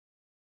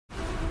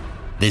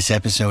This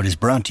episode is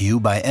brought to you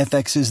by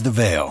FX's The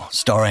Veil,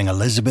 starring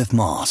Elizabeth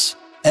Moss.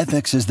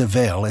 FX's The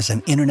Veil is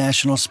an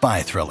international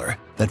spy thriller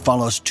that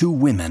follows two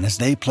women as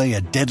they play a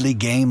deadly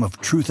game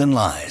of truth and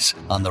lies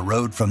on the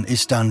road from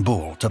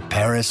Istanbul to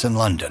Paris and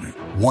London.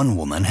 One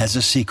woman has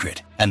a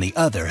secret, and the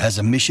other has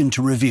a mission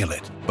to reveal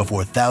it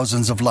before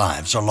thousands of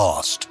lives are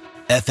lost.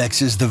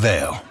 FX's The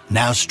Veil,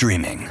 now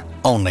streaming,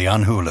 only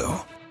on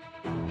Hulu.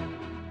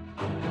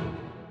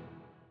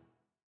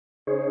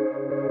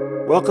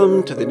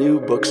 Welcome to the New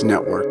Books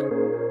Network.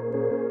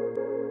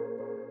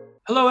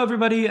 Hello,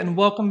 everybody, and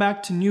welcome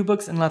back to New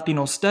Books in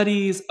Latino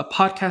Studies, a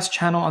podcast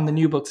channel on the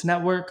New Books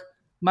Network.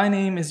 My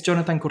name is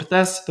Jonathan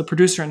Cortez, the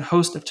producer and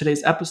host of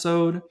today's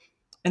episode.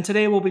 And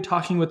today we'll be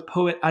talking with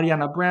poet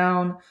Ariana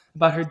Brown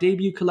about her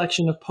debut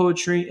collection of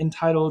poetry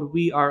entitled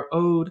We Are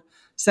Owed,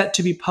 set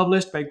to be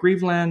published by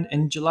Grieveland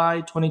in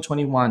July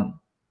 2021.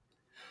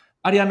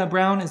 Ariana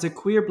Brown is a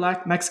queer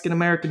Black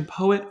Mexican-American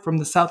poet from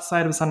the south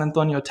side of San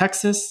Antonio,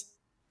 Texas.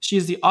 She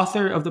is the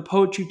author of the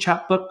poetry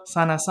chapbook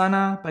Sana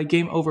Sana by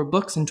Game Over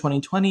Books in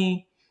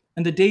 2020,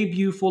 and the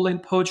debut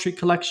full-length poetry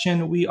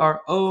collection We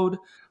Are Owed,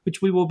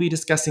 which we will be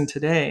discussing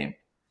today.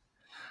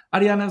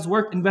 Ariana's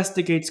work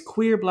investigates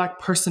queer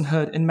Black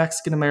personhood in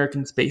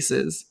Mexican-American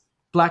spaces,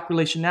 Black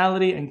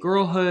relationality and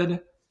girlhood,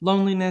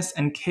 loneliness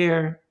and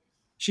care.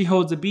 She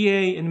holds a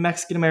BA in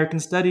Mexican-American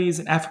Studies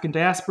and African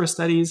Diaspora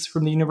Studies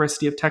from the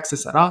University of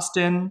Texas at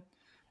Austin,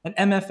 an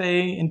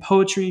MFA in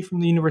Poetry from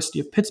the University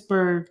of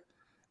Pittsburgh,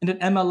 and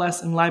an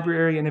MLS in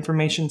Library and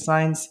Information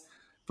Science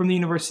from the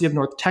University of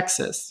North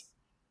Texas.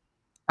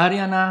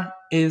 Ariana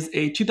is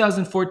a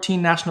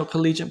 2014 National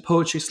Collegiate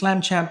Poetry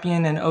Slam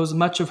champion and owes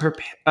much of her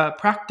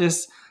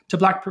practice to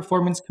Black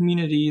performance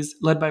communities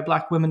led by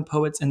Black women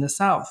poets in the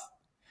South.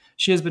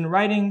 She has been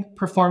writing,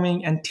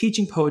 performing, and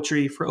teaching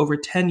poetry for over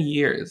 10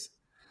 years.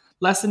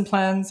 Lesson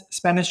plans,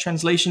 Spanish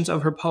translations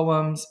of her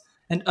poems,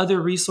 and other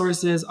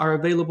resources are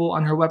available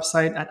on her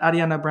website at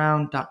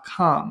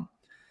arianabrown.com.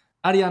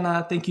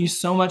 Ariana, thank you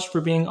so much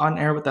for being on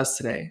air with us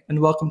today,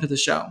 and welcome to the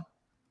show.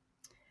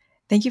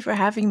 Thank you for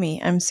having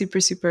me. I'm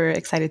super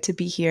excited to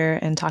be here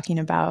and talking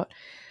about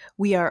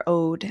We Are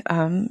Owed.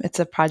 It's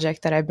a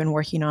project that I've been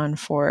working on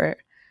for,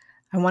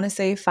 I want to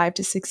say 5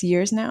 to 6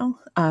 years now.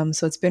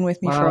 So it's been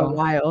with me for a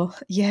while.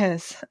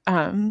 Yes.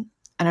 And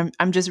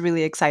I'm just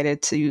really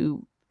excited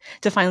to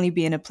finally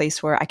be in a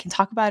place where I can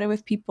talk about it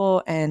with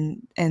people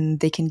and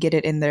they can get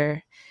it in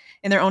their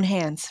own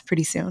hands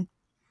pretty soon.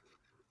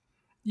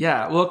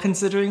 Yeah, well,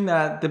 considering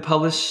that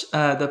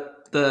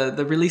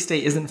the release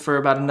date isn't for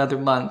about another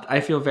month, I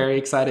feel very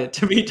excited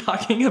to be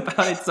talking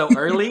about it so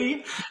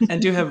early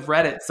and to have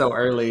read it so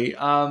early.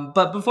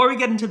 But before we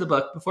get into the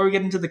book, before we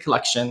get into the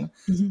collection,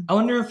 I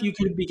wonder if you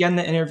could begin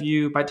the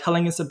interview by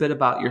telling us a bit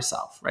about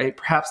yourself, right?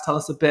 Perhaps tell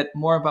us a bit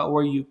more about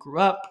where you grew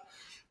up,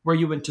 where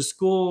you went to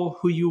school,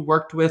 who you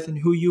worked with, and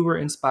who you were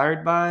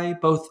inspired by,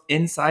 both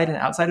inside and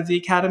outside of the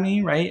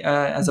academy, right?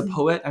 As a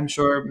poet, I'm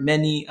sure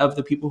many of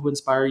the people who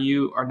inspire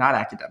you are not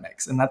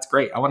academics, and that's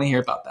great. I want to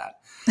hear about that.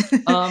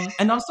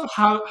 And also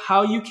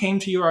how you came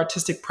to your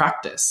artistic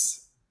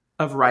practice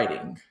of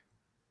writing.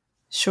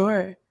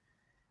 Sure.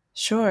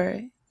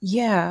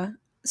 Yeah.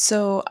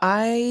 So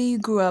I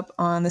grew up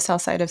on the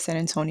south side of San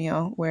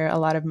Antonio, where a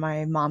lot of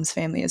my mom's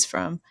family is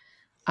from.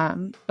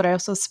 But I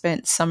also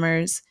spent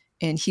summers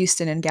in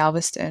Houston and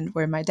Galveston,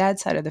 where my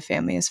dad's side of the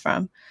family is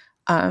from.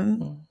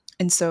 And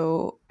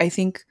so I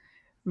think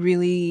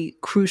really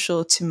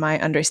crucial to my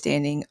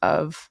understanding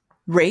of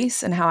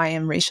race and how I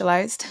am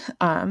racialized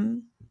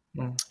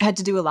had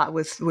to do a lot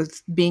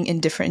with being in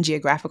different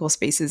geographical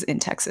spaces in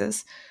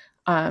Texas.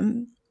 But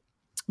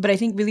I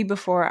think really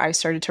before I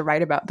started to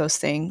write about those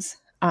things,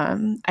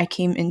 I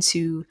came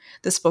into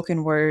the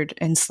spoken word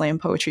and slam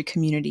poetry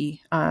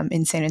community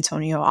in San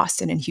Antonio,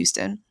 Austin, and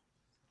Houston.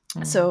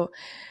 So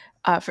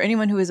for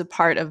anyone who is a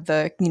part of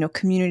the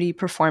community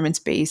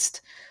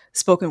performance-based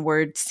spoken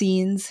word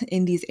scenes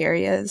in these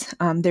areas,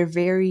 they're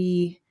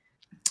very,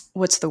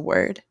 what's the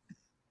word?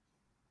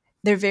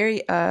 They're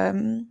very,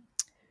 I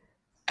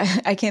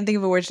can't think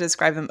of a word to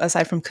describe them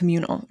aside from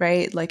communal,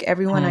 right? Like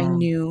everyone I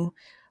knew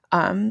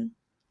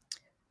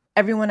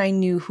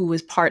who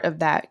was part of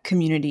that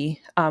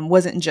community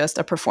wasn't just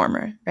a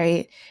performer,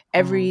 right?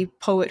 Every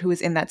poet who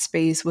was in that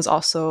space was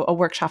also a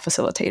workshop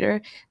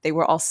facilitator. They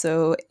were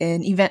also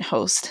an event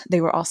host.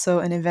 They were also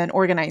an event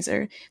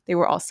organizer. They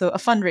were also a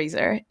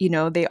fundraiser.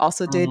 They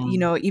also did,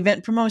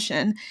 event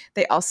promotion.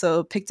 They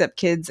also picked up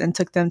kids and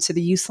took them to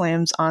the youth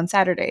slams on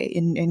Saturday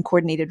in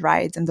coordinated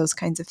rides and those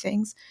kinds of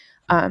things.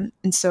 And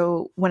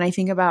so when I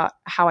think about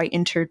how I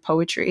entered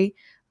poetry,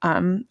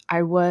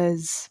 I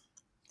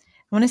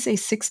want to say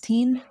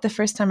 16, the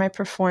first time I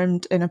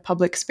performed in a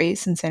public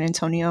space in San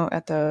Antonio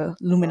at the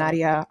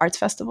Luminaria Arts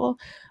Festival.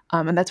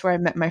 And that's where I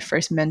met my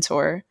first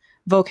mentor,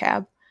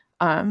 Vocab.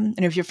 And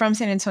if you're from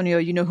San Antonio,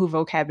 you know who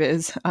Vocab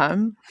is.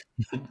 And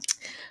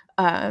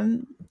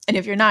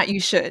if you're not,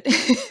 you should.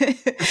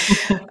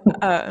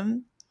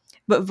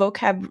 But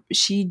Vocab,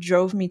 she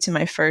drove me to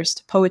my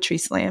first poetry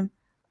slam.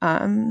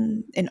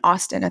 in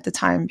Austin at the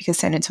time, because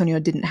San Antonio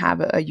didn't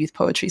have a youth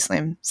poetry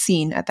slam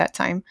scene at that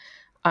time.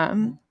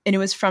 And it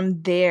was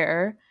from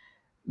there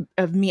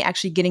of me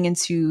actually getting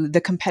into the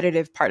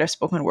competitive part of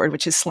spoken word,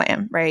 which is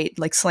slam, right?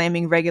 Like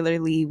slamming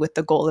regularly with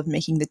the goal of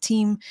making the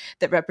team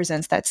that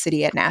represents that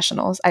city at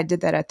nationals. I did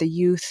that at the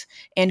youth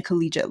and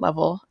collegiate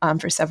level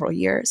for several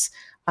years.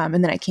 And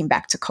then I came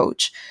back to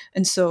coach.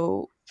 And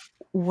so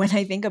when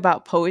I think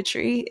about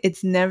poetry,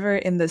 it's never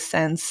in the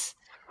sense,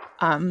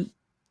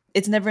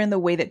 it's never in the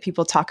way that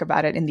people talk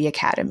about it in the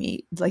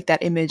academy, like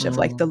that image of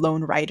like the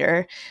lone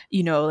writer,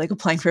 like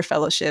applying for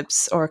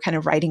fellowships or kind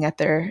of writing at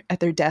their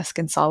desk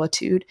in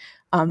solitude.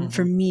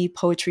 For me,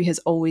 poetry has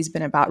always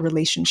been about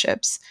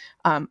relationships.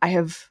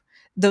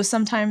 Though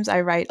sometimes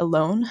I write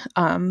alone,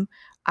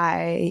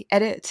 I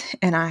edit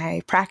and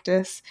I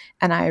practice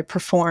and I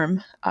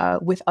perform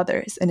with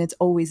others, and it's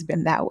always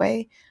been that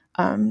way.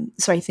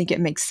 So I think it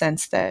makes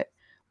sense that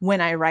when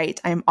I write,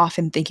 I'm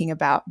often thinking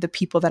about the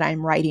people that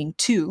I'm writing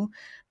to,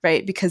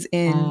 right? Because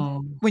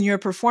when you're a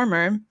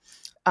performer,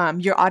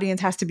 your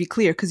audience has to be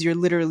clear because you're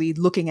literally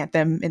looking at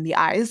them in the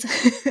eyes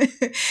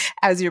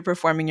as you're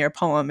performing your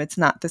poem. It's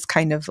not this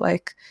kind of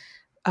like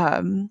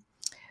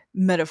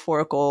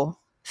metaphorical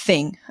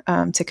thing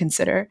to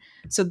consider.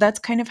 So that's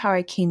kind of how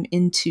I came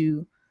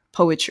into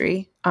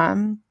poetry.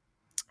 And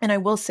I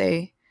will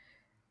say,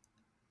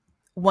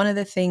 one of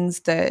the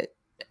things that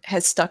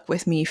has stuck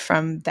with me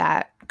from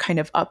that kind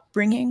of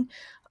upbringing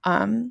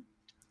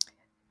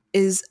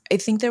is I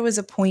think there was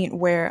a point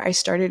where I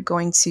started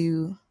going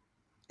to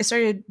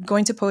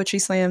poetry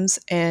slams,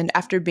 and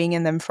after being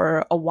in them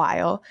for a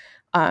while,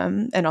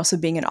 and also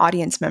being an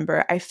audience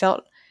member, I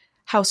felt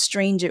how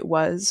strange it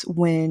was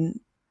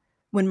when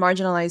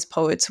marginalized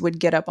poets would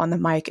get up on the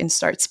mic and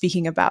start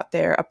speaking about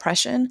their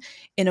oppression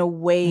in a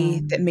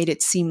way that made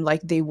it seem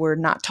like they were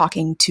not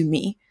talking to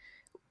me,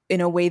 in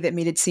a way that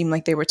made it seem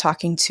like they were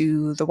talking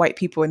to the white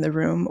people in the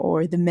room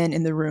or the men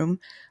in the room.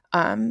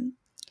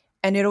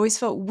 And it always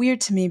felt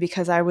weird to me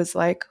because I was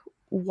like,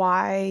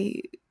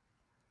 why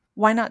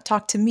not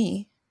talk to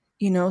me?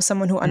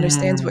 Someone who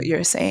understands what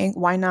you're saying.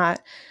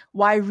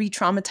 Why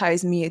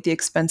re-traumatize me at the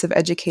expense of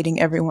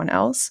educating everyone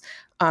else?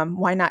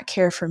 Why not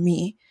care for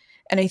me?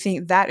 And I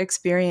think that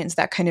experience,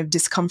 that kind of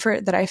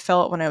discomfort that I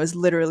felt when I was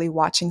literally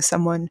watching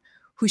someone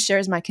who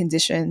shares my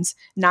conditions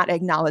not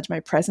acknowledge my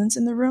presence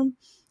in the room,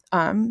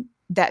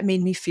 that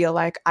made me feel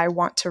like I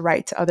want to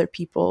write to other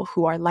people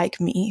who are like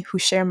me, who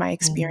share my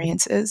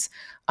experiences,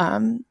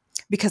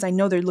 because I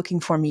know they're looking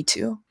for me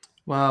too.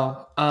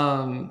 Wow.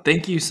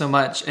 Thank you so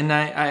much. And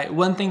I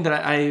one thing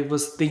that I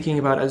was thinking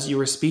about as you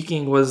were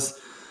speaking was,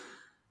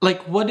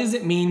 like, what does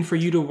it mean for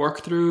you to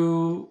work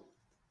through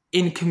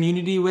in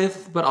community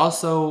with, but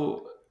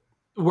also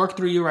work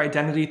through your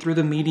identity through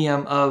the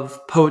medium of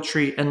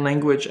poetry and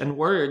language and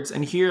words?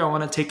 And here I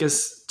want to take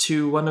us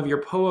to one of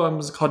your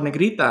poems called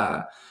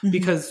Negrita,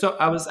 because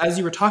as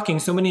you were talking,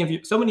 so many of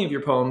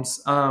your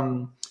poems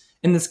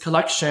in this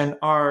collection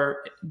are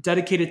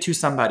dedicated to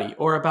somebody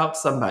or about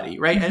somebody,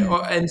 right?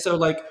 And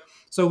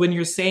so when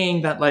you're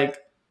saying that, like,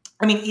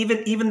 I mean,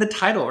 even the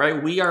title,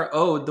 right? We are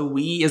owed. The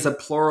we is a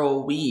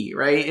plural we,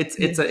 right?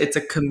 It's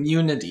a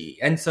community,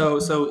 and so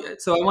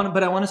I want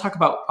to talk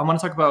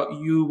about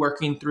you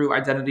working through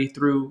identity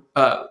through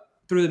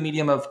the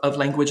medium of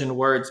language and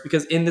words,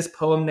 because in this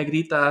poem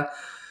Negrita,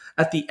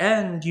 at the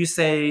end you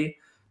say,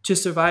 "To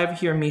survive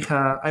here,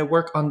 mija, I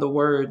work on the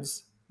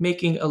words,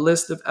 making a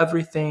list of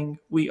everything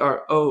we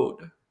are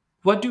owed."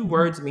 What do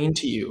words mean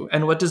to you,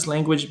 and what does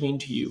language mean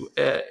to you,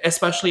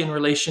 especially in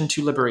relation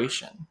to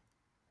liberation?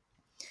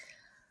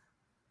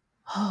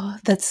 Oh,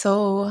 that's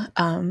so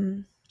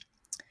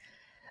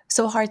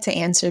hard to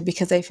answer,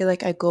 because I feel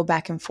like I go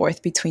back and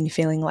forth between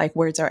feeling like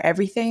words are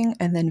everything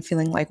and then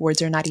feeling like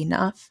words are not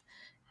enough.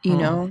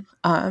 In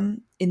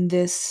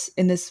this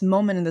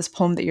moment, in this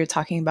poem that you're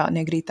talking about,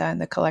 Negrita, in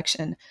the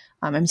collection,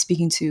 I'm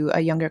speaking to a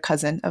younger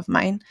cousin of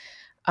mine,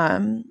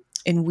 and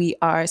we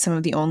are some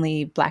of the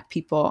only Black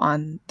people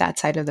on that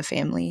side of the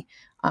family.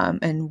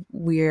 And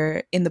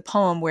we're in the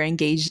poem, we're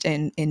engaged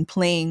in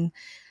playing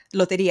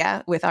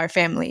loteria with our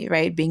family,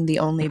 right? Being the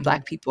only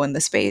Black people in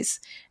the space.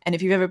 And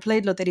if you've ever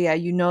played loteria,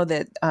 you know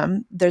that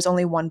there's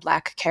only one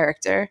Black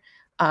character,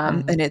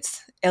 and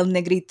it's El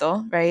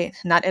Negrito, right?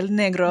 Not El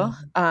Negro,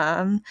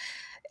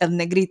 El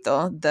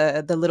Negrito,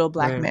 the little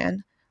Black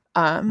man.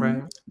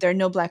 There are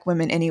no Black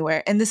women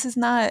anywhere. And this is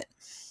not,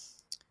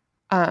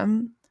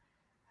 I'm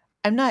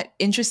not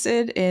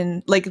interested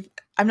in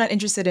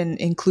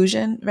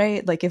inclusion,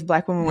 right? Like if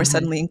Black women were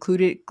suddenly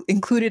included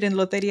in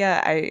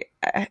loteria,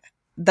 I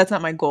that's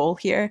not my goal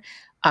here.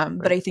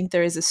 But I think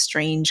there is a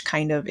strange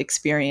kind of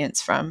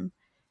experience from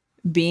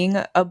being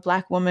a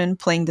Black woman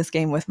playing this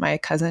game with my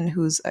cousin,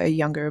 who's a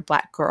younger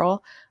Black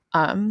girl,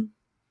 and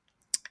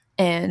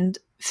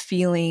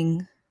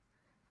feeling,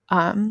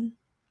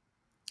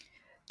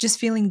 just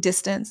feeling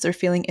distanced or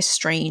feeling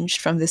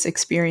estranged from this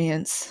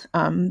experience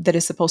that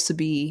is supposed to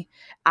be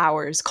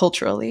ours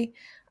culturally.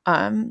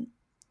 And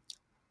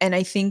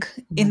I think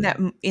in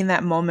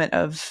that moment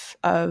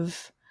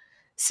of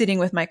sitting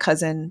with my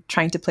cousin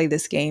trying to play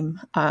this game,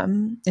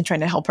 and trying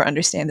to help her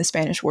understand the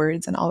Spanish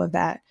words and all of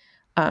that,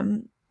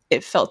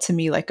 it felt to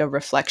me like a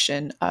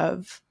reflection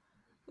of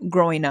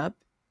growing up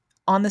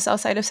on the south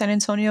side of San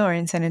Antonio, or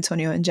in San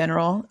Antonio in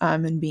general,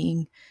 and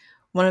being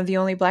one of the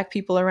only Black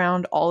people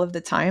around all of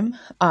the time,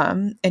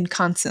 and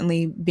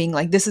constantly being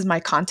like, this is my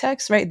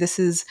context, right? This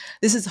is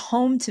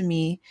home to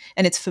me,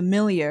 and it's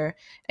familiar,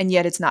 and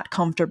yet it's not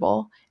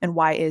comfortable. And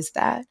why is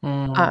that?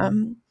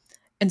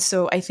 And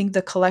so I think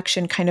the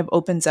collection kind of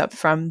opens up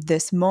from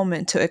this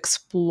moment to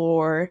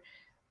explore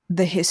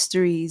the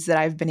histories that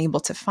I've been able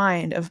to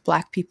find of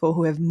Black people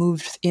who have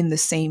moved in the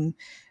same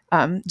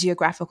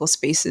geographical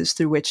spaces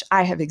through which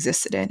I have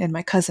existed in and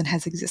my cousin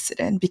has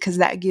existed in, because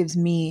that gives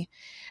me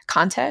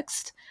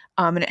context,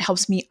 and it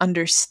helps me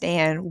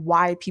understand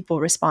why people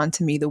respond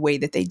to me the way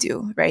that they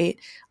do, right?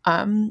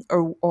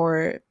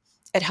 Or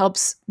it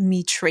helps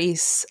me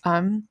trace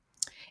an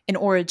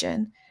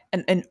origin.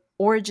 And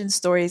origin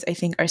stories, I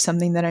think, are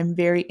something that I'm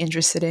very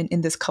interested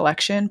in this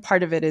collection.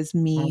 Part of it is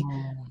me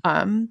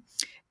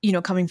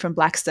coming from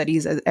Black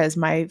studies as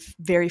my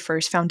very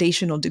first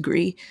foundational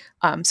degree.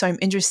 So I'm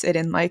interested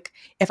in, like,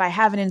 if I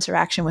have an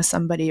interaction with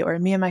somebody, or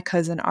me and my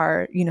cousin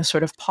are,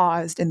 sort of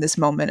paused in this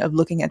moment of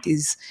looking at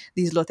these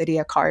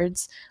Loteria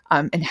cards,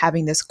 and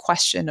having this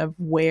question of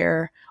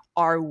where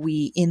are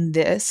we in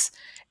this?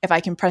 If I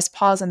can press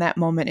pause in that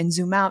moment and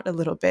zoom out a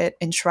little bit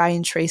and try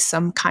and trace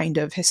some kind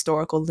of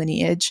historical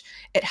lineage,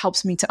 it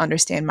helps me to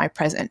understand my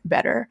present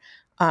better.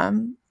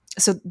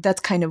 So that's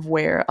kind of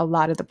where a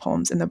lot of the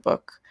poems in the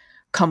book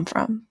come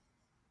from.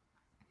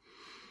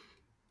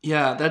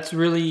 Yeah, that's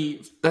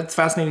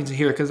fascinating to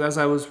hear, because as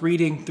I was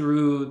reading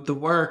through the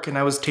work and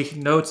I was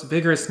taking notes,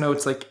 vigorous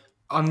notes, like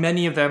on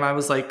many of them, I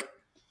was like,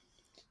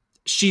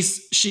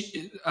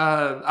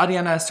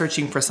 Ariana is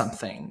searching for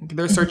something.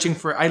 They're searching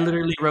for, I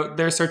literally wrote,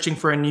 they're searching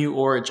for a new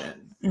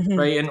origin,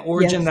 right? An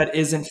origin that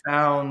isn't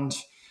found,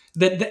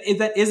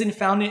 that isn't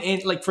found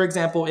in, like, for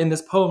example, in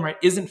this poem, right,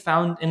 isn't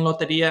found in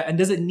Loteria and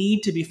doesn't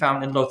need to be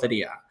found in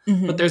Loteria.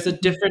 But there's a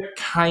different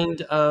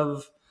kind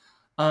of,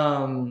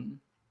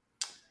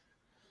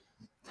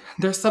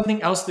 there's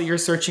something else that you're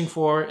searching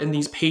for in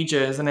these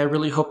pages. And I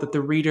really hope that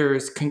the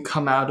readers can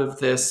come out of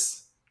this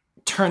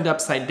turned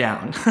upside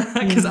down,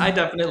 because I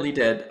definitely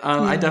did.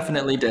 I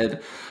definitely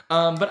did.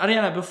 But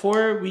Ariana,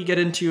 before we get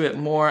into it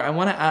more, I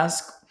want to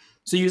ask,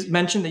 so you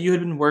mentioned that you had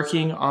been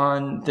working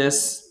on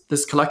this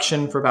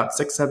collection for about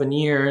 6-7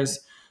 years.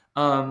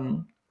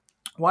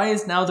 Why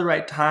is now the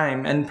right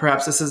time? And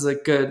perhaps this is a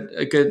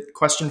good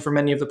question for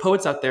many of the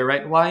poets out there,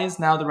 right? Why is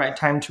now the right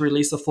time to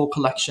release a full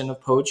collection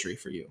of poetry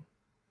for you?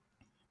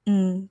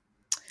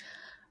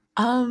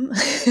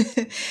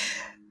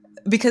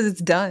 Because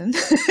it's done.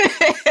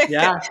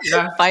 Yeah.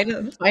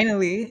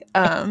 Finally.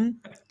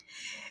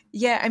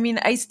 Yeah, I mean,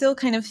 I still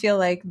kind of feel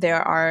like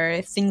there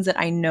are things that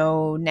I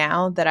know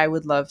now that I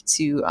would love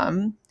to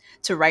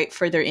write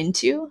further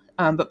into.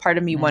 But part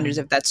of me wonders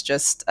if that's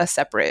just a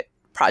separate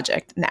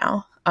project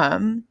now.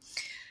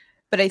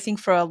 But I think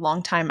for a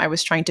long time I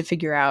was trying to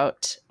figure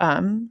out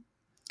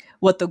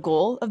what the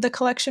goal of the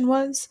collection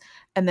was.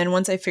 And then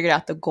once I figured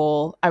out the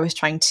goal, I was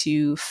trying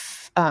to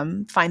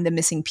find the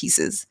missing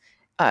pieces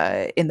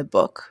in the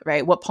book,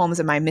 right? What poems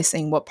am I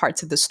missing? What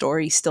parts of the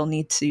story still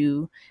need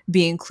to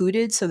be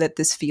included so that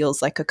this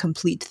feels like a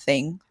complete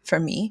thing for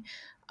me?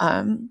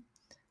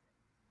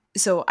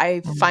 So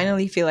I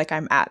finally feel like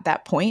I'm at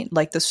that point.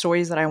 Like, the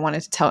stories that I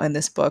wanted to tell in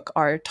this book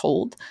are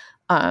told.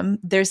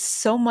 There's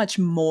so much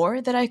more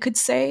that I could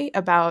say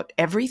about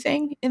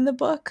everything in the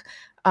book.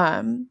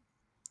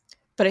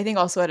 But I think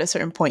also at a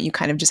certain point, you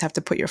kind of just have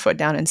to put your foot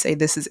down and say,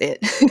 this is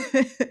it.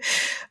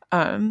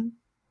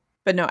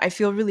 But no, I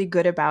feel really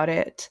good about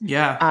it.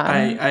 Yeah,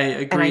 I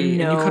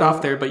agree. And you cut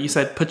off there, but you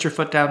said put your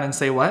foot down and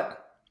say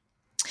what?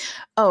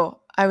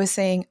 Oh, I was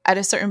saying at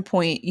a certain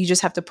point, you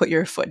just have to put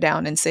your foot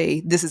down and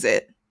say, this is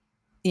it.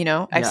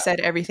 I've said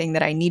everything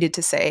that I needed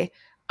to say.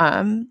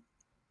 And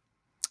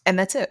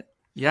that's it.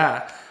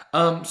 Yeah.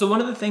 So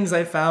one of the things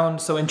I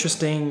found so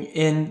interesting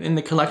in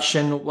the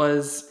collection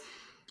was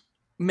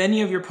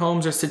many of your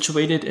poems are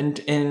situated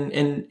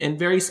in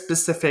very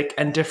specific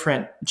and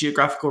different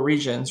geographical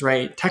regions,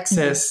 right?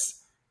 Texas,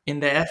 in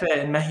the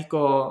DF, in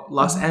Mexico,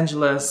 Los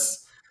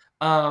Angeles.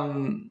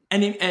 And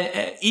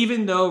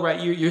even though,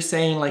 right, you're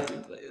saying, like,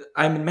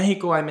 I'm in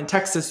Mexico, I'm in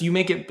Texas, you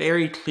make it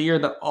very clear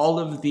that all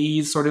of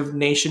these sort of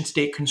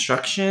nation-state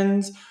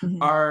constructions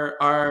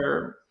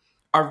are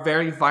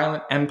very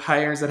violent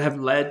empires that have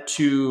led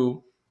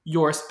to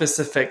your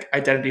specific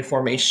identity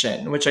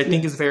formation, which I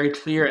think is very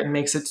clear and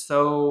makes it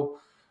so...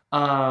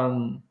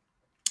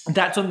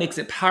 that's what makes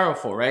it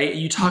powerful, right?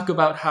 You talk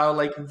about how,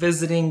 like,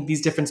 visiting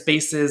these different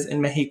spaces in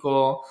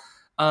Mexico,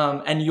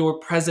 and your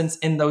presence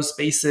in those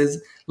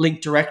spaces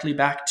linked directly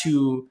back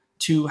to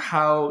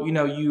how,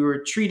 you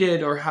were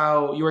treated, or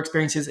how your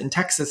experiences in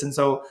Texas. And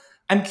so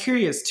I'm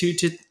curious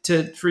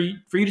for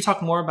you to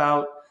talk more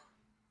about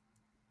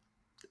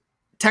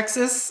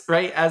Texas,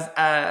 right?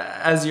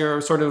 As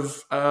your sort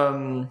of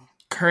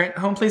current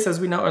home place as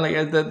we know, or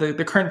like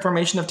the current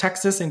formation of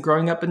Texas and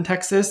growing up in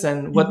Texas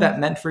and what that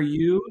meant for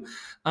you.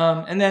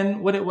 And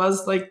then what it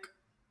was like,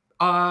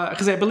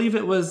 because I believe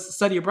it was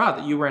study abroad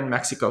that you were in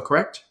Mexico,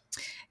 correct?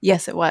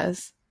 Yes, it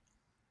was.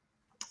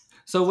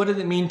 So what did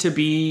it mean to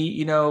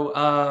be,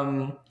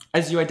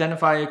 as you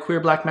identify a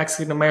queer Black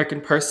Mexican American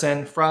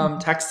person from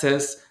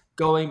Texas,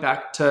 going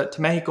back to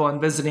Mexico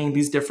and visiting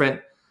these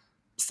different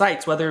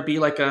sites, whether it be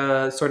like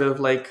a sort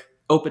of like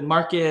open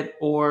market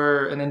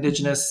or an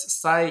indigenous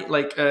site,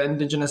 like an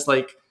indigenous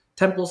like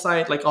temple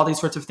site, like all these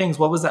sorts of things.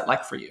 What was that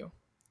like for you?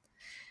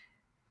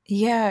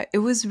 Yeah, it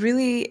was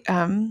really,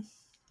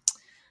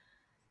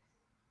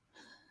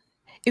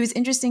 it was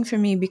interesting for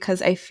me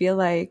because I feel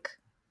like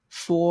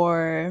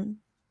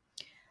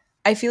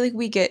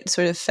we get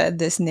sort of fed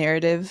this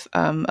narrative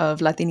of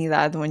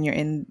Latinidad when you're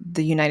in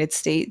the United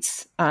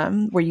States,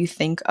 where you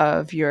think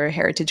of your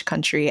heritage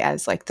country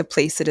as like the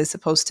place that is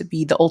supposed to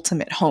be the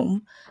ultimate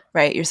home,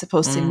 right? You're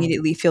supposed to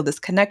immediately feel this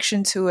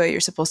connection to it. You're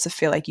supposed to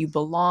feel like you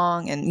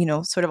belong,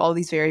 and sort of all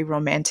these very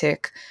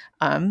romantic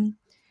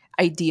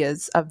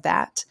ideas of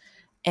that.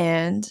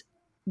 And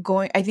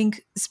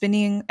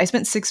I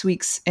spent 6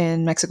 weeks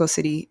in Mexico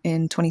City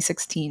in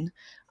 2016,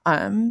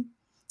 and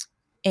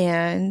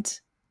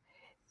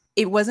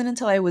it wasn't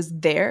until I was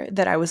there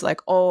that I was like,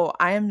 oh,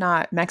 I am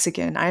not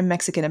Mexican. I'm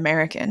Mexican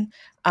American.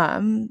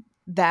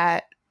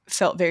 That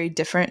felt very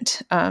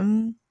different.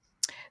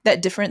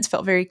 That difference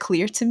felt very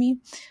clear to me.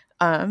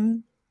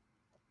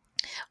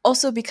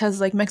 Also because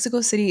like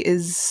Mexico City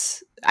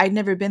I'd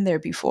never been there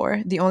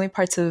before. The only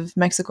parts of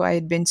Mexico I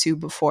had been to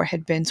before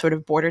had been sort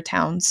of border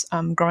towns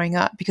growing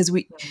up, because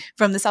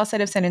from the south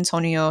side of San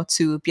Antonio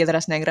to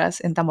Piedras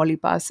Negras in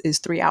Tamaulipas is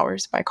 3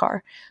 hours by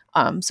car.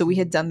 So we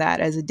had done that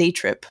as a day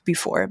trip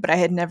before, but I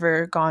had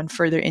never gone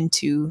further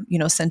into,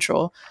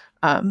 central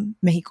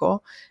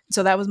Mexico.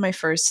 So that was my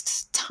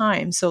first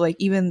time. So like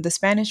even the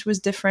Spanish was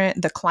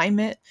different. The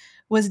climate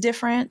was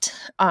different.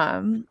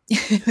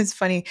 It was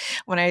funny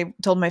when I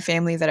told my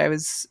family that I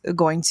was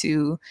going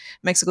to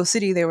Mexico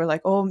City. They were like,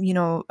 "Oh,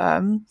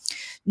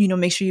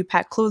 make sure you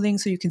pack clothing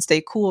so you can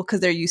stay cool," because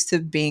they're used to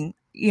being,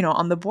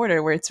 on the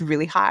border where it's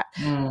really hot.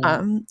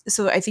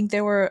 So I think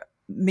there were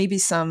maybe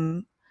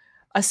some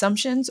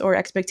assumptions or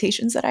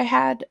expectations that I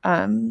had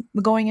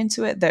going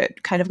into it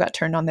that kind of got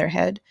turned on their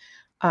head.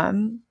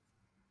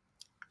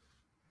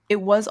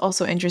 It was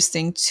also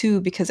interesting too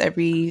because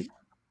every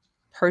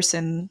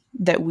person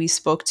that we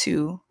spoke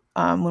to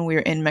when we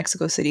were in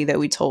Mexico City that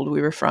we told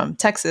we were from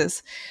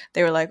Texas,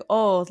 they were like,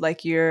 oh,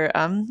 like you're,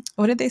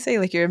 what did they say?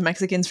 Like you're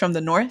Mexicans from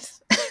the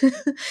north,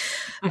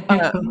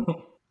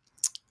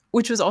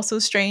 which was also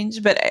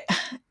strange. But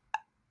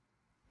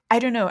I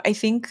don't know. I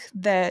think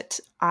that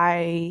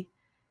I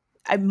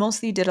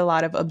mostly did a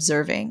lot of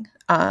observing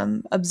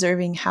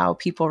how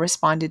people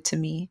responded to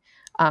me,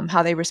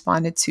 how they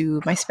responded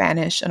to my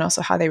Spanish, and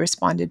also how they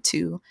responded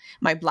to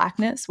my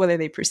Blackness, whether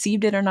they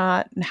perceived it or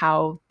not, and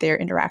how their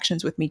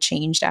interactions with me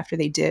changed after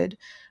they did.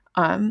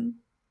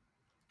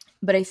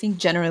 But I think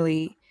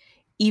generally,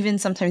 even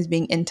sometimes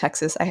being in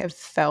Texas, I have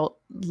felt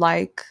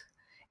like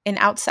an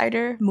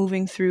outsider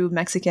moving through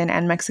Mexican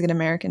and Mexican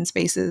American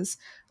spaces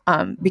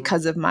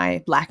because of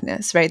my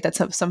Blackness, right? That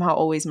somehow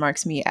always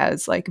marks me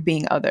as like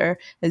being other,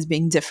 as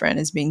being different,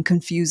 as being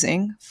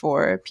confusing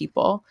for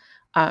people.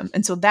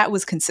 And so that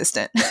was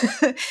consistent.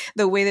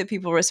 The way that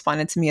people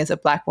responded to me as a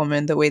Black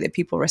woman, the way that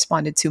people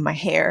responded to my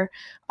hair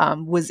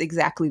was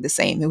exactly the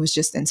same. It was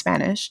just in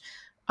Spanish.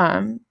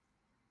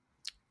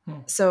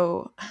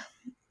 So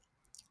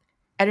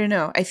I don't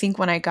know. I think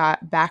when I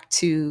got back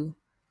to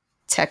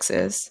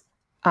Texas,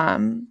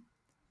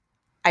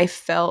 I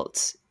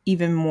felt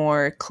even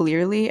more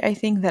clearly, I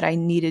think, that I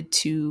needed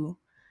to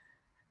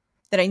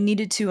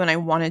and I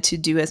wanted to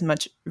do as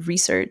much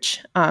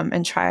research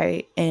and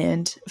try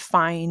and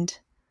find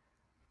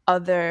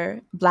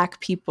other Black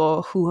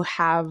people who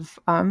have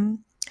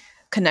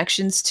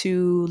connections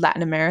to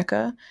Latin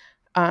America,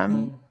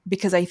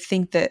 because I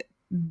think that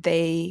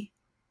they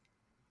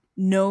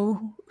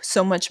know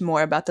so much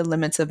more about the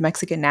limits of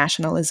Mexican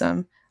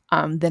nationalism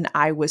than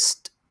I was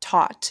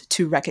taught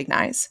to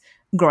recognize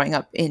growing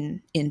up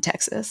in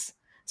Texas.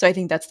 So I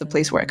think that's the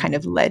place where it kind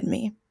of led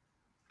me.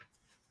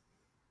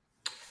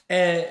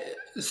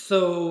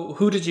 So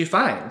who did you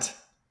find?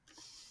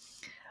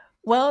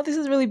 Well, this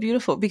is really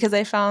beautiful because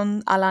I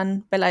found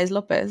Alan Peláez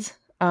López.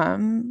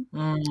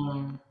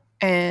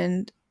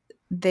 And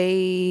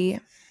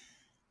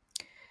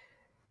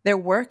their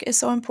work is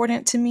so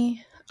important to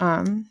me,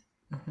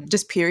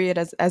 just period,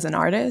 as an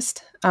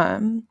artist. I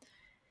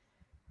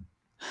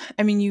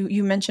mean,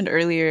 you mentioned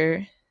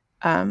earlier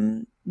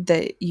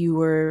that you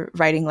were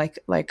writing like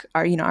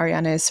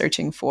Ariana is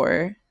searching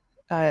for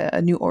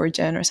a new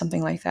origin or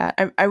something like that.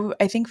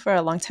 I think for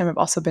a long time I've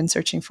also been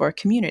searching for a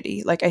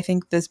community. Like I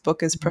think this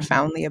book is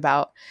profoundly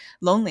about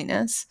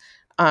loneliness,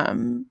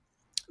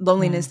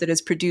 that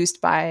is produced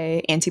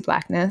by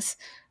anti-Blackness,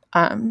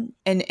 and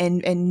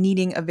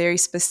needing a very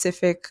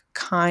specific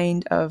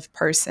kind of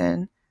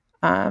person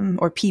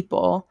or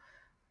people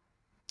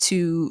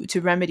to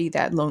remedy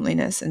that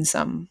loneliness in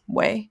some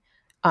way.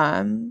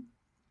 And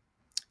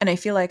I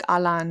feel like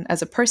Alan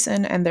as a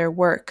person and their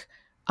work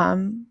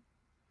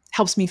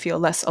helps me feel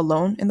less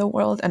alone in the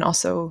world, and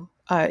also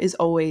is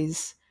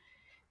always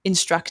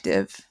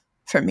instructive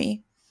for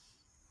me.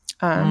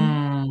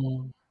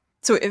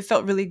 So it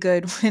felt really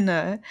good when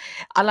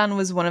Alan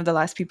was one of the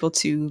last people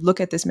to look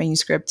at this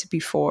manuscript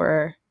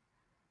before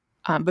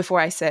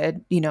I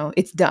said,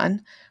 it's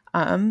done.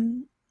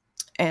 And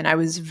I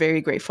was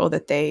very grateful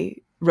that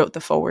they wrote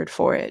the foreword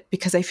for it,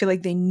 because I feel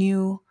like they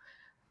knew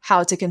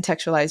how to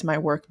contextualize my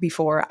work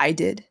before I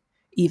did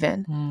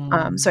even.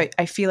 So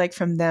I feel like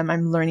from them,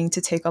 I'm learning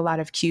to take a lot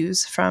of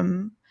cues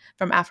from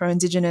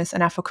Afro-Indigenous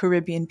and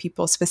Afro-Caribbean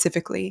people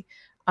specifically.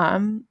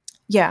 And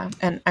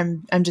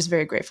I'm just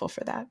very grateful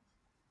for that.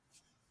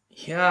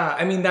 Yeah,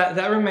 I mean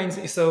that reminds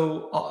me.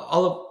 So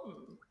all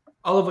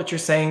of what you're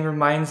saying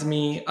reminds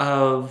me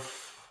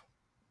of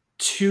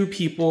two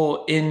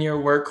people in your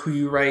work who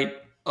you write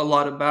a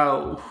lot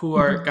about, who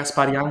are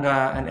Gaspar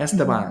Yanga and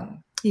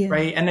Esteban, Yeah.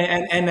 right?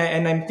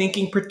 And I'm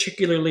thinking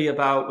particularly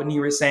about when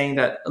you were saying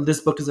that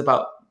this book is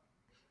about,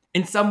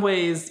 in some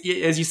ways,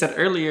 as you said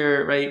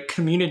earlier, right,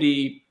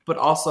 community, but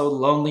also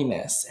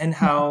loneliness, and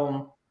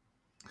how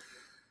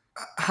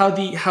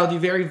the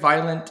very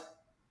violent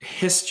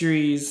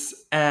histories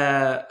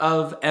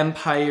of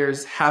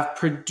empires have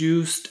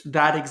produced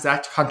that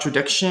exact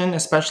contradiction,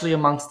 especially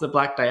amongst the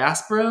Black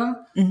diaspora,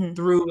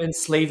 through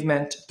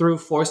enslavement, through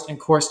forced and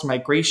coerced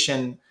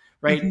migration,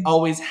 right?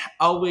 Always.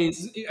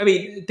 I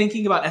mean,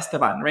 thinking about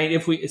Esteban, right? I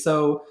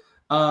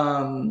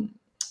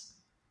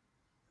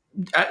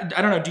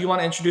don't know. Do you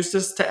want to introduce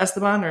this to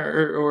Esteban,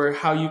 or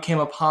how you came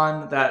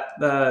upon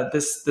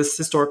this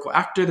historical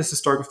actor, this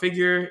historical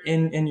figure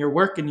in your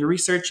work and your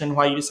research, and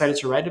why you decided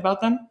to write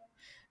about them?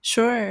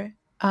 Sure.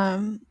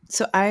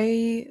 So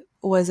I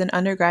was an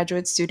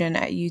undergraduate student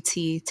at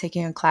UT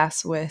taking a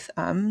class with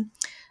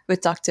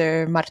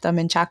Dr. Marta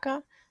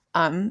Menchaca,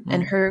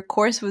 and her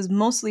course was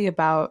mostly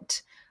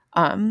about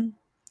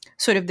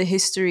sort of the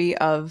history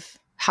of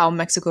how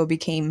Mexico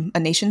became a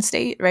nation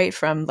state, right?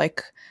 From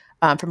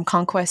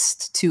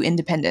conquest to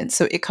independence.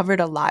 So it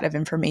covered a lot of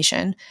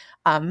information.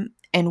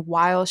 And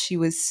while she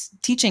was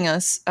teaching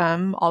us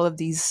all of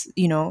these,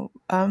 all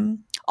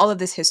of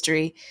this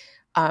history,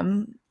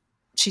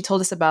 she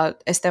told us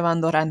about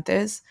Esteban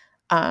Dorantes,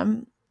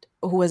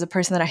 who was a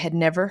person that I had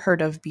never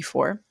heard of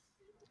before,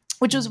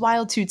 which was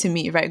wild too to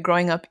me, right?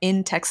 Growing up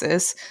in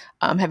Texas,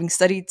 having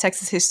studied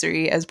Texas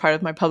history as part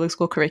of my public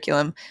school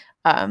curriculum,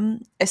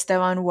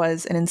 Esteban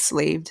was an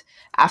enslaved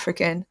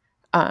African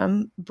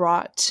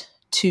brought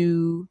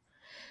to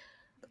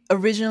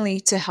originally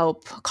to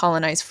help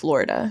colonize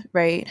Florida,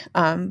 right?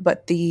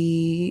 But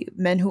the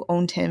men who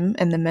owned him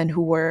and the men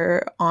who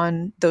were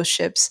on those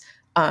ships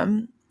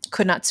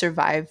could not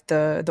survive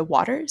the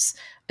waters.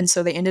 And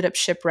so they ended up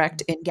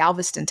shipwrecked in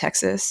Galveston,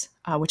 Texas,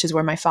 which is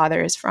where my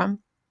father is from.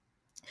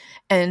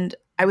 And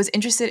I was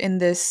interested in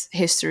this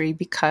history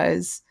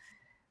because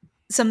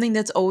something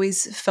that's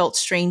always felt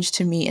strange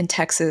to me in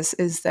Texas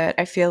is that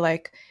I feel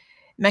like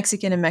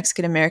Mexican and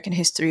Mexican American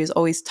history is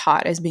always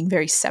taught as being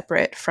very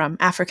separate from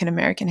African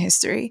American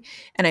history.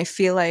 And I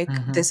feel like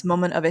this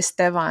moment of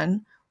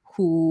Esteban,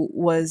 who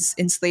was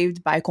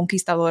enslaved by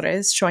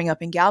conquistadores, showing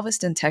up in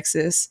Galveston,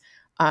 Texas,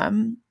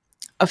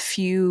 a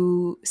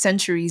few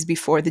centuries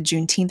before the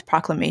Juneteenth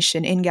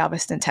proclamation in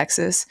Galveston,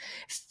 Texas,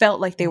 felt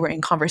like they were in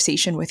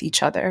conversation with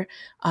each other.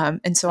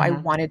 And so I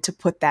wanted to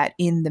put that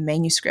in the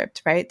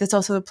manuscript, right? That's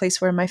also the place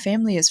where my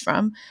family is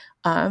from.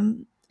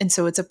 And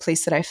so it's a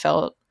place that I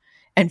felt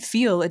and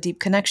feel a deep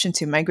connection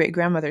to. My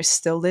great-grandmother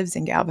still lives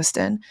in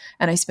Galveston,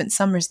 and I spent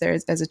summers there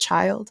as a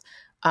child.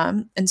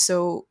 And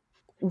so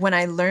when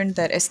I learned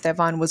that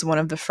Esteban was one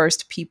of the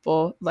first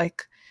people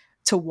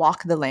to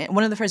walk the land,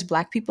 one of the first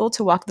Black people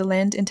to walk the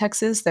land in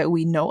Texas that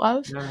we know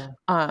of,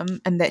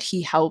 and that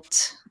he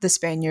helped the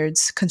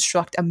Spaniards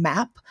construct a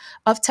map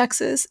of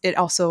Texas, it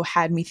also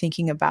had me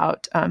thinking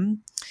about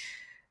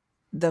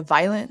the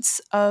violence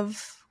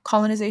of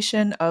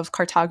colonization, of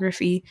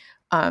cartography,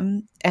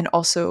 and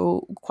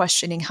also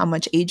questioning how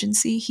much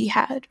agency he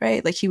had,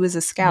 right? Like he was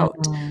a scout.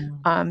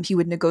 He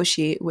would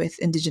negotiate with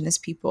indigenous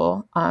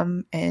people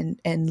and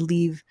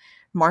leave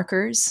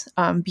markers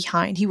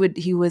behind.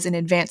 He was an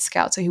advanced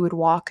scout, so he would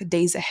walk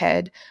days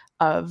ahead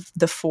of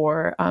the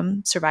four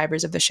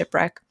survivors of the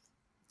shipwreck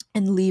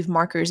and leave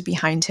markers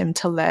behind him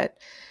to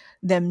let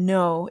them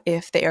know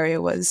if the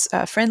area was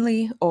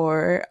friendly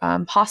or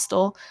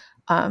hostile.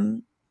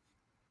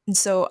 And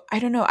so I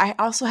don't know. I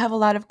also have a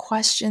lot of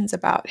questions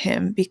about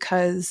him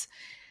because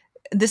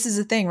this is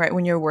the thing, right?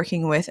 When you're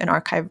working with an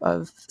archive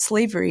of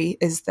slavery,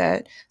 is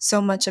that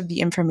so much of the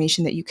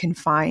information that you can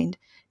find,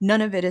 none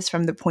of it is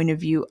from the point of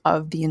view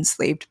of the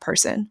enslaved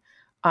person.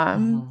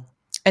 And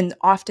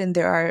often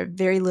there are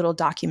very little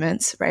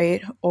documents,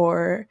 right?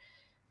 Or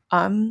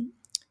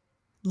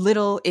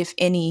little, if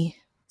any,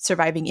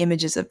 surviving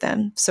images of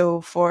them.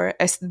 So for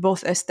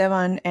both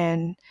Esteban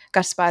and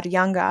Gaspar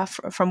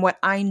Yanga, from what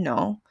I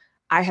know,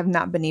 I have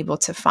not been able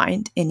to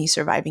find any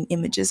surviving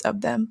images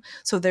of them.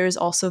 So there is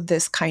also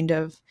this kind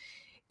of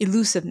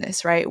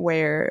elusiveness, right?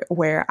 Where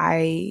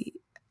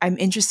I'm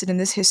interested in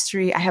this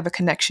history, I have a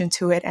connection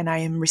to it, and I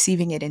am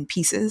receiving it in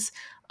pieces.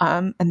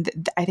 I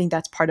think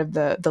that's part of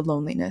the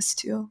loneliness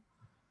too.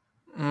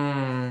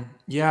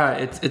 Yeah,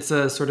 it's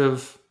a sort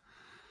of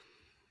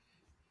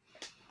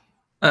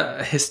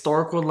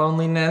historical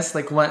loneliness.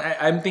 Like when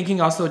I'm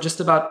thinking also just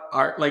about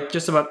art, like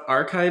just about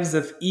archives.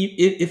 If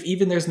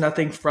even there's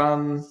nothing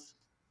from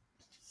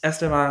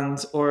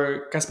Esteban's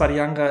or Gaspar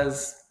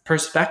Yanga's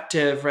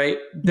perspective, right?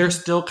 They're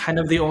still kind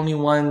of the only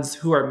ones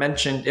who are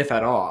mentioned, if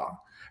at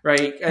all,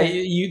 right?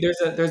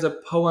 There's a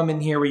poem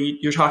in here where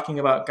you're talking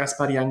about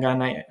Gaspar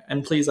Yanga,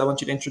 and please, I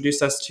want you to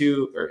introduce us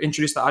to, or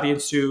introduce the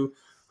audience to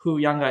who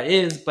Yanga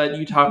is. But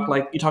you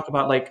talk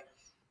about like,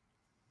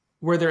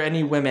 were there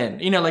any women?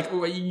 You know, like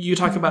you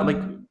talk about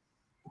like,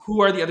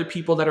 who are the other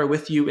people that are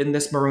with you in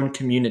this Maroon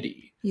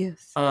community?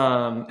 Yes.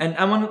 And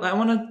I want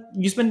to.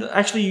 You spend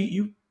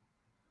actually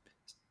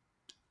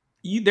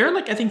there are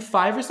like, I think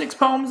 5 or 6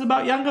 poems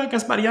about Yanga,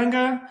 Gaspar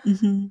Yanga.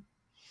 Mm-hmm.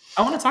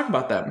 I want to talk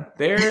about them.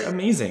 They're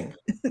amazing.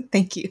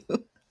 Thank you.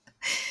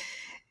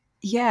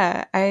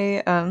 Yeah,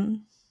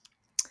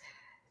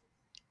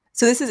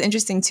 so this is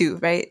interesting too,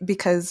 right?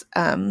 Because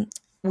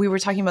we were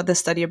talking about the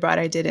study abroad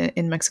I did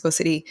in Mexico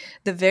City.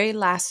 The very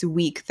last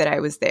week that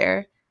I was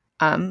there,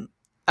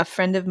 a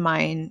friend of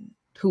mine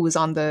who was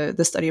on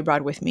the study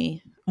abroad with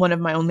me, one of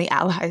my only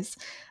allies,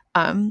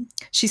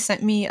 she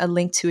sent me a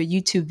link to a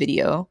YouTube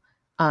video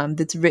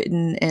that's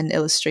written and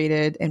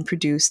illustrated and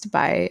produced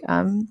by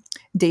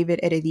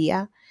David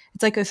Heredia.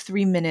 It's like a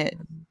 3-minute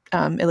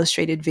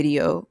illustrated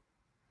video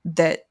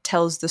that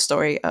tells the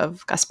story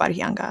of Gaspar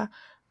Yanga.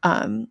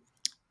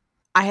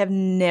 I have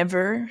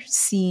never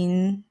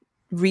seen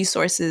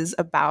resources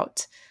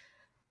about,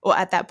 well,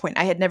 at that point,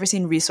 I had never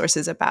seen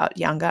resources about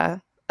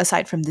Yanga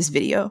aside from this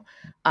video.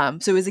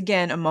 So it was,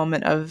 again, a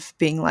moment of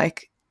being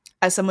like,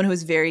 as someone who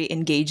is very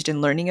engaged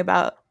in learning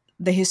about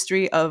the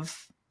history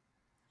of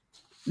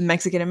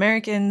Mexican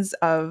Americans,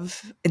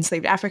 of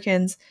enslaved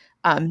Africans,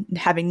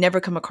 having never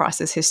come across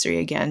this history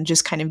again,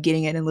 just kind of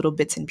getting it in little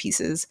bits and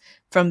pieces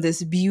from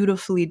this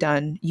beautifully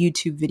done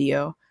YouTube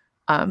video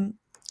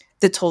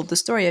that told the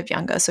story of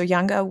Yanga. So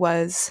Yanga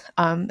was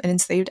an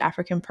enslaved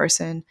African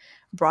person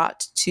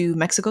brought to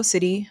Mexico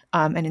City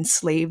and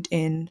enslaved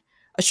in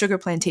a sugar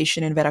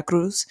plantation in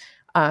Veracruz.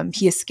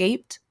 He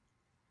escaped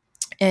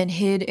and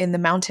hid in the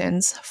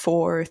mountains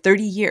for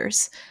 30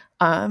 years.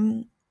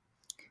 In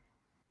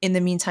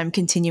the meantime,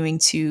 continuing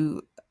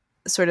to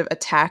sort of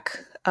attack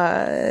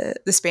the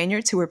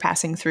Spaniards who were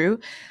passing through.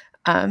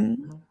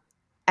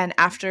 And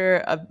after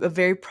a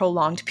very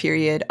prolonged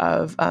period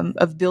of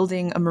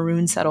building a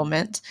Maroon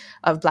settlement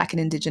of Black and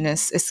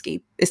Indigenous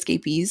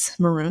escapees,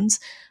 Maroons,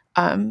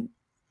 the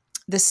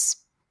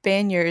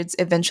Spaniards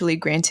eventually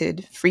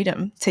granted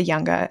freedom to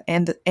Yanga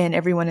and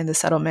everyone in the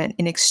settlement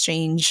in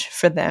exchange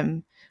for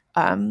them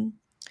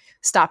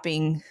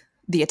stopping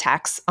the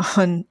attacks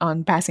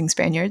on passing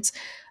Spaniards.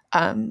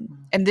 And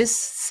this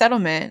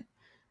settlement,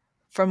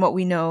 from what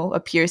we know,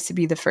 appears to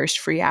be the first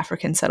free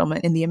African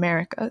settlement in the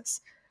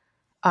Americas.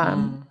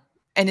 And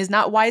is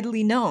not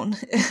widely known.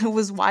 It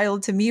was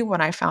wild to me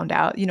when I found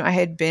out. You know, I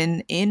had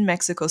been in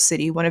Mexico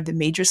City, one of the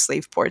major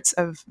slave ports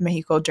of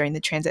Mexico during the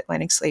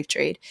transatlantic slave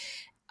trade,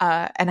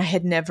 and I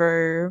had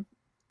never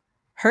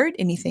heard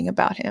anything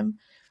about him.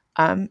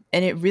 And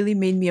it really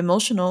made me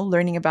emotional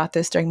learning about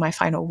this during my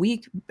final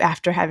week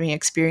after having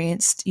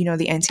experienced, you know,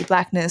 the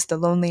anti-Blackness, the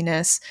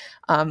loneliness,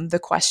 the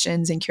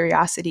questions and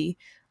curiosity.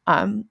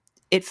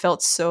 It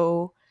felt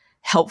so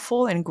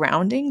helpful and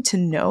grounding to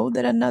know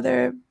that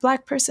another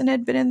Black person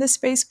had been in this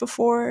space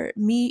before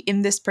me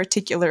in this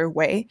particular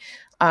way.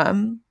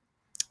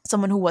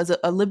 Someone who was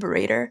a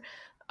liberator.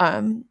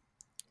 And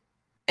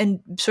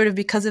sort of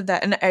because of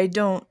that, and I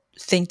don't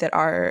think that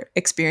our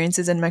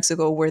experiences in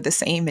Mexico were the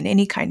same in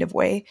any kind of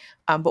way.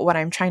 But what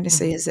I'm trying to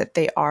say is that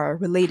they are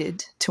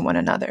related to one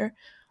another.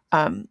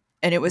 And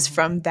it was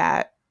from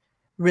that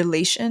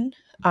relation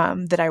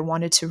that I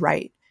wanted to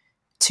write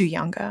to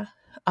Yanga.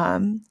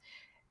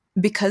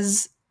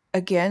 Because,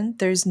 again,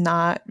 there's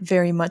not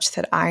very much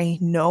that I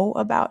know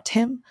about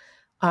him.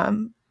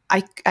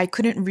 I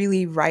couldn't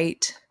really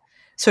write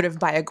sort of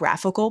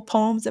biographical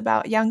poems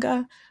about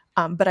Yanga,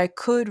 but I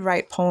could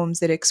write poems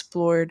that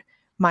explored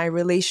my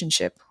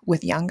relationship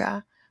with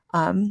Yanga.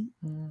 And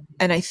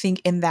I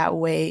think in that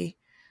way,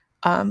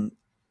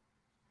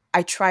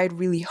 I tried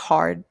really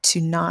hard to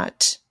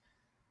not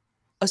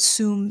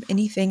assume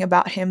anything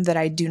about him that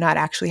I do not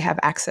actually have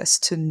access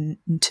to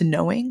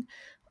knowing.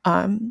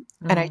 And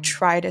I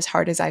tried as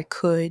hard as I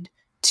could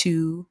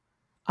to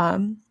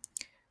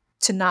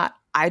not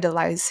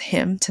idolize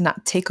him, to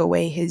not take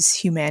away his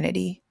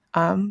humanity,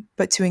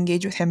 but to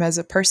engage with him as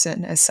a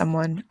person, as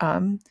someone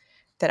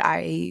that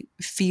I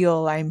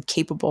feel I'm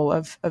capable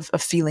of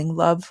feeling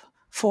love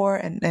for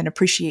and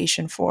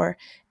appreciation for,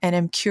 and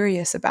am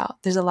curious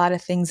about. There's a lot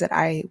of things that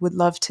I would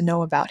love to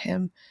know about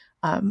him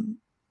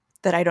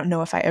that I don't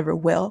know if I ever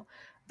will,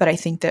 but I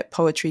think that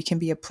poetry can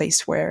be a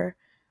place where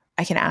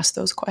I can ask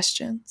those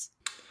questions.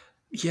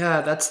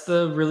 Yeah, that's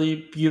the really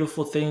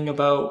beautiful thing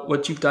about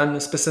what you've done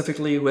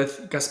specifically with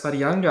Gaspar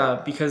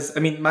Yanga, because I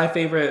mean, my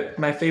favorite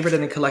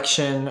in the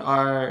collection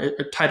are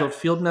titled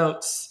Field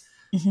Notes,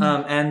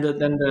 Mm-hmm. and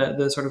then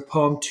the sort of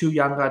poem to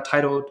Yanga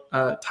titled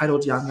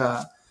Yanga.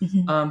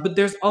 Mm-hmm. But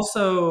there's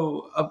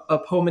also a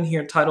poem in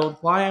here titled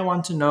Why I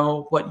Want to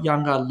Know What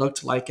Yanga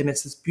Looked Like, and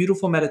it's this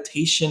beautiful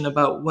meditation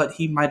about what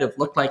he might have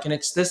looked like, and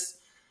it's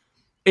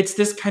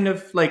this kind of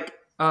like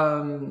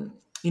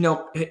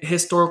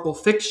historical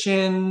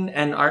fiction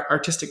and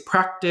artistic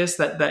practice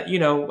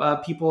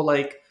that people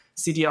like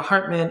C.D.L.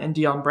 Hartman and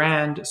Dion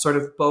Brand sort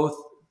of both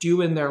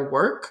do in their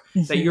work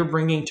that Mm-hmm. you're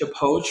bringing to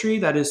poetry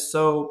that is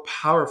so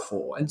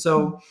powerful. And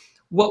so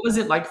what was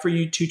it like for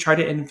you to try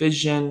to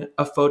envision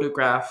a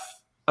photograph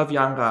of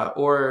Yanga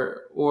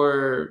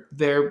or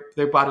their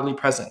bodily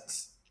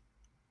presence?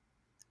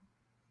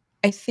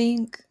 I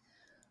think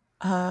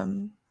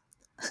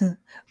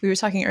we were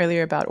talking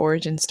earlier about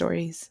origin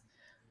stories.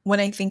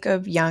 When I think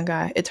of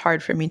Yanga, it's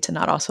hard for me to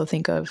not also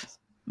think of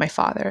my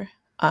father,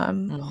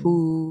 Mm,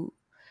 who,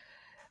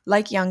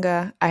 like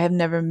Yanga, I have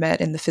never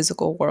met in the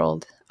physical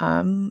world,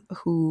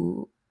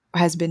 who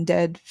has been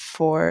dead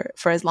for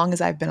as long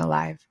as I've been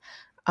alive,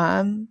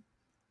 um,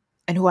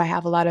 and who I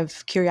have a lot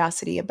of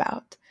curiosity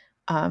about.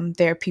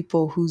 There are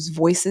people whose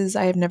voices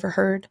I have never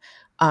heard,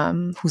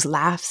 whose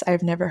laughs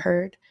I've never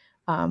heard,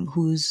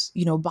 whose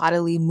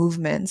bodily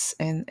movements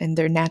and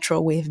their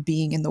natural way of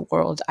being in the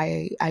world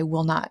I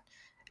will not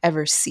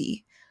ever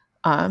see.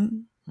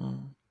 Um,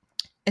 mm,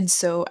 and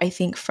so I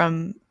think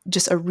from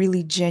just a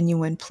really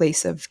genuine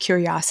place of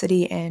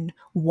curiosity and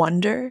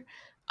wonder,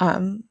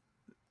 um,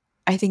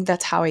 I think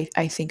that's how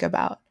I think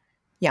about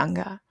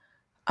Yanga.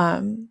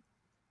 Um,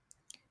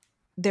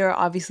 there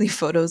are obviously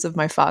photos of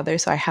my father,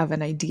 so I have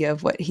an idea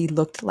of what he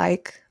looked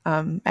like at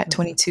mhm,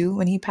 22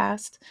 when he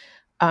passed.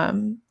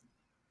 Um,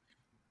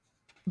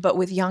 but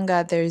with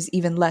Yanga, there's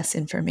even less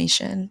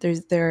information.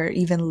 There are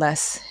even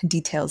less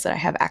details that I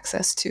have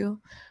access to.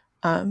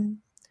 Um,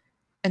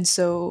 and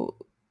so,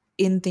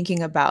 in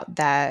thinking about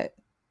that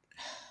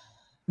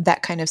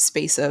kind of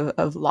space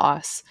of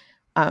loss,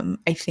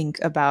 I think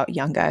about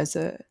Yanga as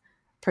a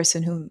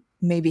person who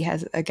maybe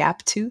has a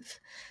gap tooth.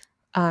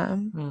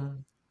 Um,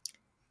 mm.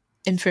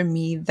 and for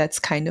me, that's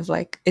kind of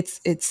like it's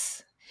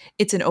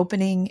an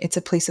opening. It's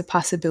a place of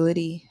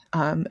possibility.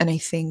 And I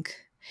think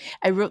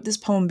I wrote this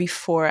poem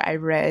before I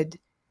read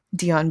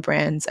Dion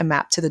Brand's A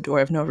Map to the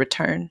Door of No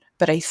Return.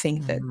 But I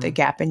think that the Mhm.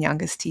 gap in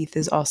Yanga's teeth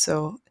is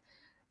also,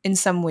 in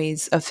some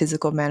ways, a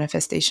physical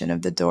manifestation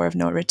of the door of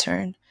no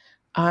return.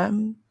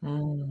 Um,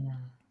 Mm.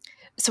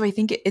 so I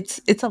think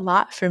it's a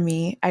lot for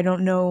me. I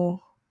don't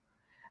know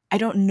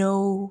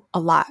a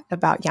lot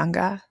about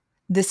Yanga.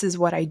 This is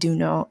what I do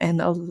know,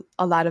 and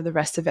a lot of the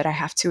rest of it I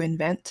have to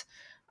invent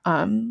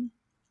um,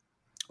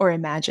 or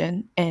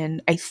imagine.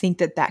 And I think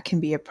that can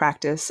be a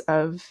practice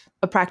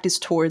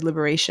toward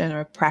liberation or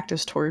a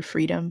practice toward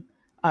freedom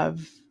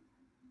of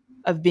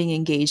being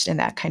engaged in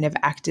that kind of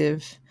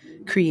active,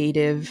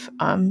 creative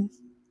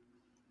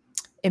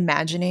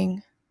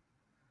imagining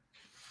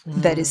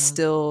that is Mm.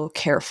 still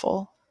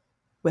careful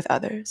with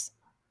others.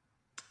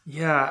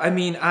 Yeah, I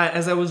mean,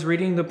 as I was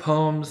reading the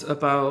poems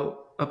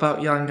about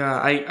Yanga,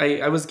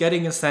 I was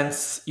getting a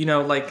sense,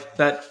 like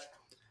that.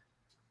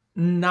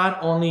 Not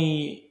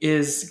only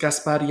is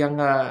Gaspar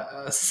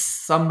Yanga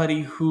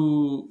somebody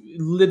who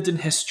lived in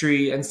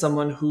history and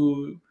someone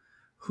who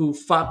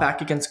fought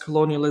back against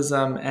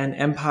colonialism and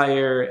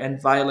empire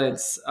and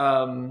violence,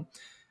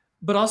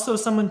 but also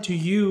someone to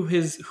you,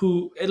 his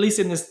who at least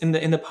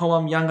in the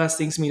poem Yanga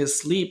sings me to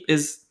sleep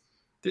is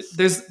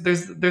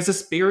there's a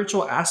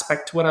spiritual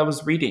aspect to what I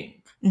was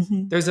reading.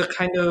 Mm-hmm. There's a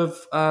kind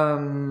of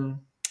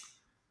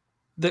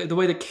the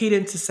way the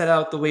cadence is set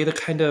out, the way the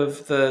kind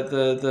of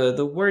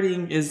the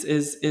wording is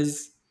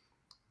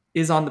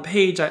on the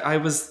page. I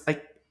was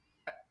like,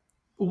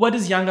 what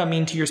does Yanga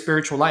mean to your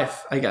spiritual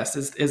life? I guess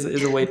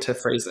is a way to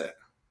phrase it.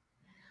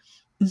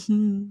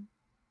 Mm-hmm.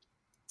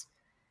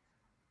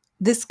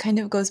 This kind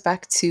of goes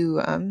back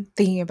to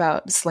thinking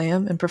about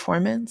slam and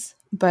performance.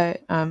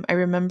 But I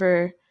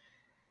remember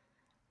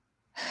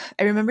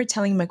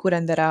telling my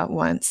curandera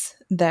once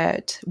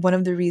that one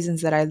of the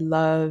reasons that I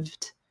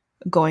loved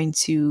going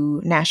to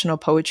national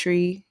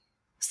poetry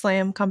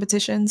slam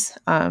competitions,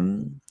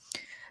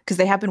 because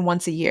they happen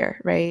once a year,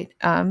 right?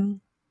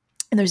 And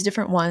there's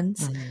different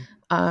ones.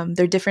 Mhm.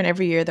 They're different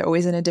every year. They're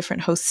always in a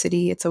different host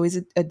city. It's always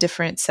a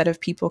different set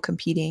of people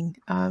competing.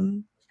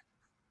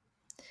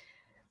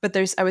 But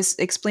I was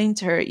explaining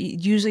to her,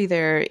 usually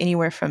they're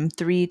anywhere from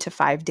 3 to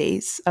 5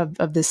 days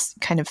of this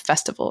kind of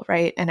festival,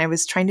 right? And I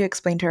was trying to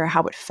explain to her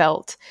how it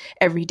felt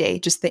every day,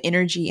 just the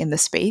energy in the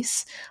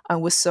space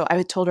was so,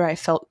 I told her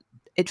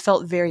it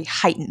felt very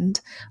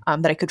heightened,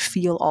 that I could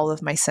feel all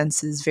of my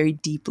senses very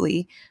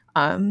deeply.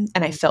 And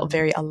I felt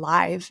very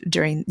alive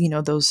during,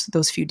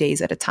 those few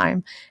days at a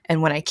time.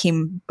 And when I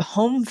came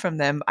home from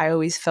them, I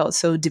always felt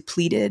so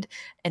depleted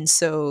and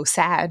so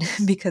sad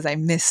because I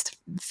missed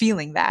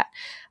feeling that.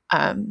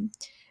 Um,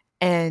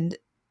 and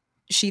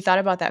she thought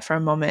about that for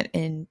a moment,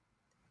 and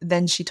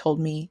then she told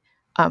me,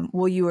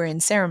 well, you were in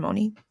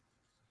ceremony.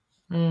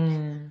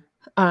 Mm.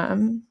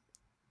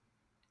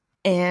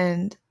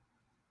 And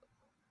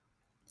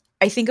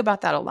I think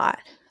about that a lot.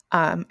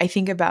 I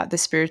think about the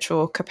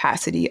spiritual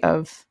capacity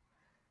of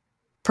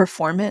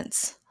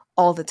performance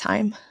all the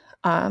time.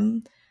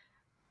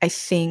 I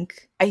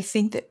think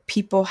that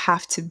people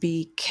have to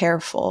be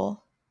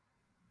careful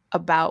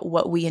about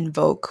what we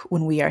invoke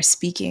when we are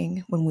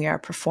speaking, when we are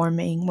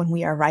performing, when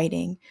we are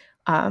writing,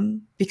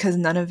 because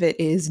none of it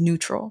is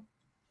neutral.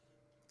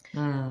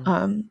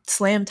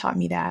 Slam taught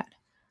me that.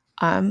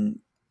 And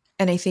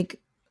I think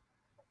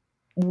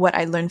what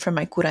I learned from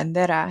my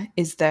curandera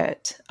is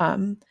that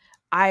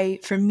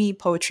for me,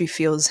 poetry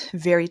feels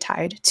very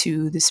tied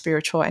to the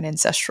spiritual and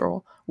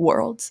ancestral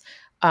worlds.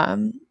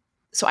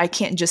 So I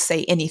can't just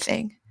say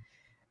anything.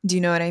 Do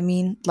you know what I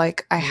mean?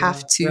 Like I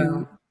have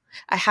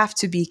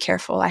to be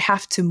careful. I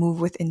have to move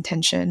with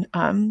intention.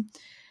 And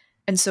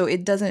so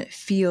it doesn't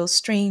feel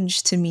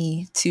strange to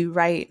me to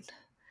write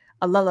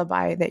a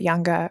lullaby that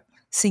Yanga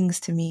sings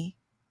to me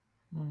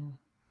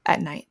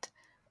at night.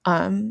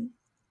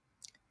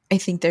 I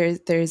think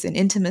there's an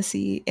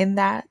intimacy in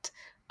that.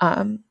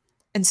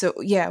 And so,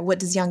 yeah, what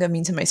does Yanga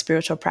mean to my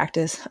spiritual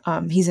practice?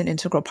 He's an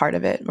integral part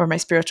of it, or my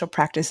spiritual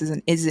practice is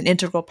an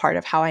integral part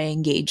of how I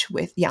engage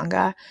with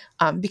Yanga.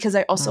 Because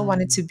I also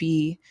wanted to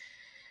be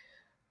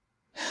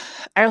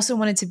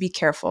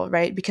careful,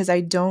 right? Because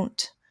I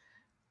don't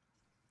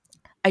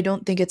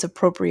think it's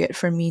appropriate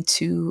for me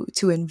to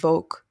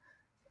invoke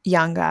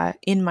Yanga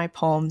in my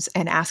poems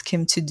and ask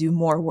him to do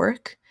more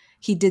work.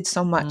 He did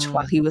so much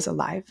while he was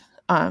alive.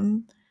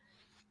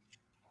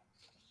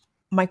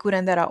 My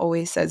curandera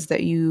always says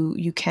that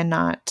you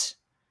cannot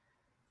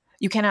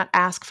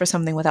ask for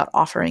something without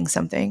offering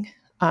something.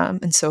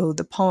 And so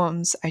the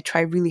poems, I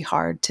try really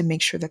hard to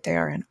make sure that they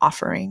are an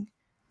offering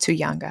to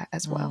Yanga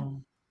as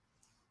well.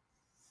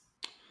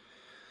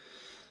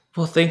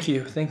 Well, thank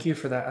you. Thank you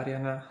for that,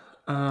 Ariana.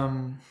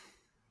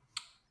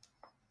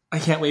 I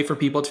can't wait for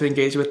people to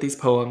engage with these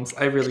poems.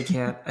 I really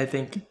can't. I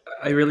think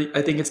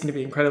it's going to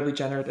be incredibly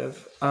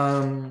generative.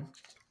 I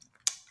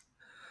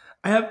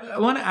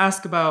want to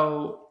ask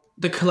about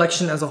the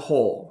collection as a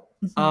whole.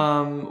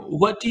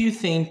 What do you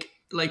think,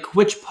 like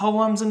which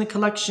poems in the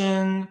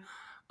collection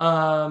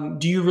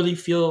do you really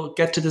feel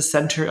get to the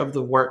center of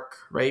the work,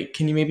 right?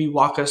 Can you maybe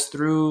walk us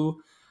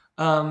through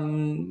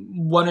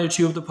one or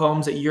two of the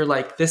poems that you're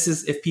like, this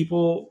is, if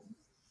people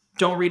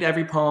don't read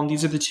every poem,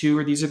 these are the two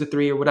or these are the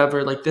three or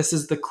whatever, like this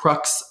is the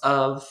crux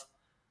of,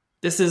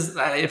 this is,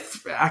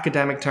 if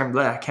academic term,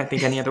 I can't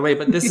think any other way,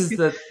 but this is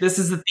the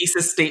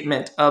thesis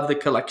statement of the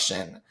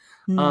collection.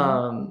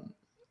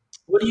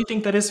 What do you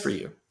think that is for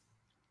you?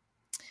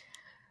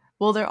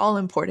 Well, they're all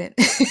important.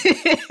 Yeah,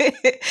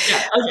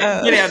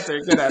 okay. Good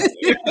answer.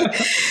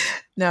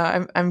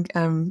 No,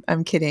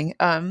 I'm kidding.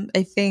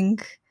 I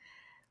think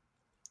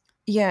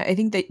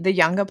the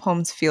Yanga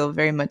poems feel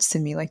very much to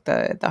me like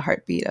the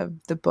heartbeat of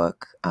the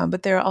book.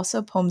 But there are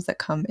also poems that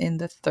come in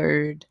the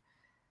third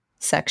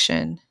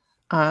section.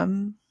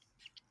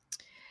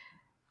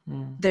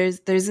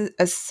 There's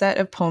a set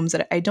of poems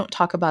that I don't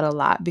talk about a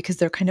lot because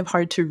they're kind of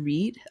hard to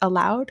read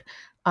aloud.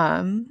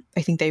 I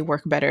think they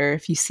work better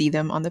if you see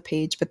them on the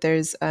page, but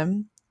there's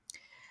a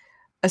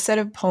set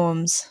of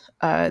poems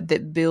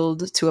that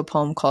build to a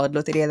poem called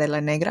Loteria de la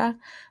Negra,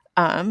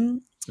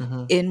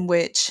 in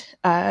which,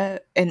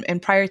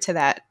 and prior to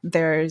that,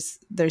 there's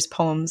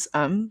poems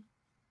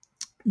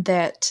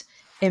that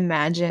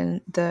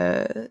imagine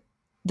the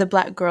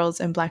Black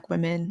girls and Black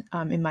women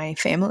in my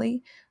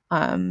family,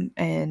 and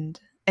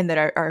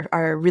that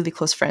are really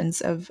close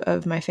friends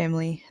of my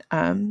family,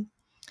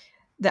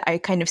 that I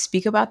kind of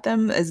speak about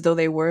them as though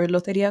they were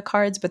loteria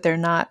cards, but they're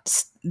not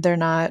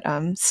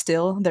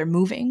still, they're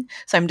moving.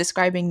 So I'm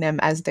describing them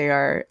as they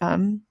are,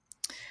 I'm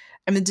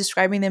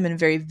describing them in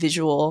very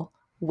visual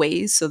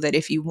ways so that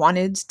if you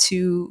wanted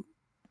to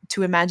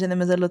imagine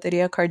them as a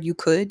loteria card,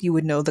 you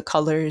would know the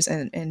colors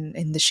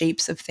and the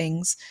shapes of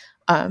things.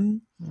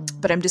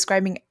 But I'm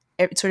describing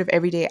sort of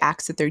everyday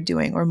acts that they're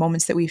doing or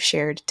moments that we've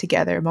shared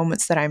together,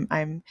 moments that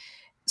I'm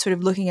sort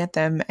of looking at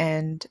them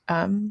and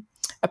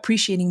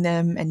appreciating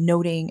them and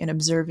noting and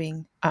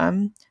observing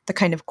the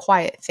kind of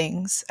quiet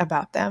things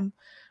about them.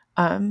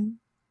 And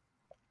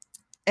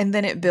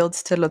then it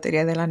builds to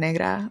Loteria de la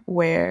Negra,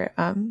 where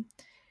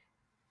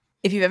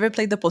if you've ever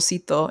played the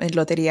Pocito in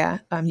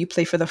Loteria, you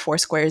play for the four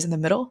squares in the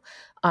middle.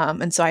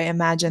 And so I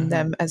imagine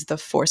them as the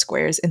four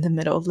squares in the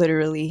middle,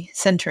 literally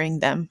centering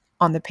them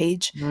on the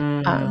page.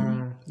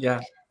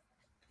 Yeah.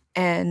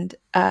 And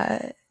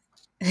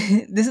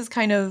this is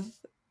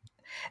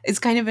it's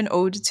kind of an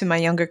ode to my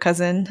younger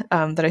cousin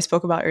that I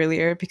spoke about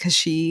earlier, because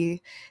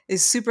she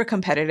is super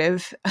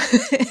competitive.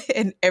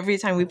 And every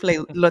time we play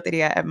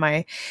Loteria at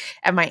my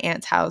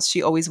aunt's house,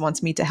 she always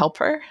wants me to help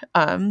her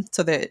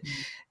so that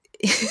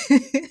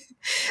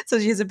so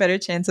she has a better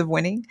chance of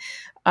winning.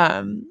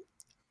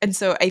 And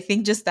so I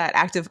think just that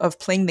act of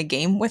playing the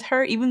game with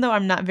her, even though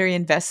I'm not very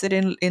invested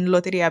in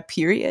Loteria,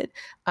 period,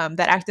 that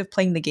act of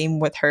playing the game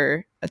with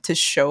her to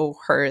show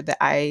her that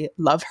I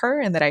love her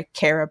and that I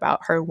care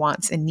about her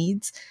wants and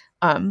needs,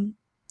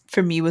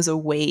 for me was a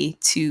way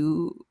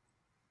to,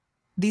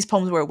 these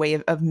poems were a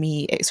way of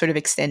me sort of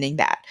extending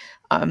that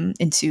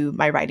into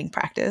my writing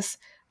practice.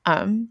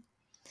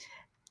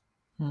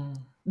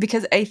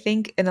 Because I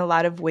think in a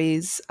lot of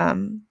ways,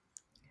 some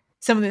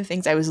of the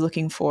things I was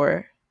looking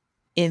for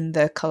in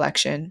the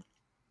collection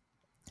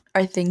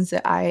are things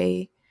that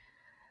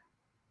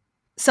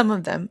some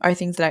of them are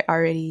things that I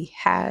already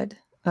had,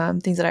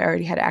 things that I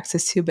already had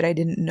access to, but I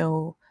didn't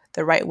know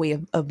the right way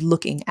of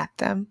looking at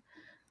them.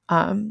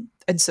 And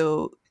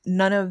so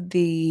none of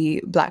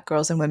the Black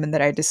girls and women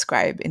that I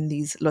describe in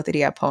these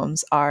Loteria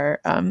poems are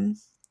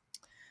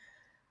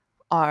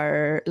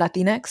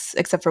Latinx,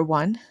 except for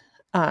one.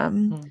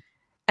 And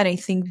I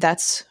think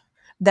that's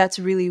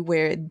really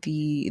where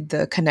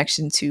the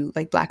connection to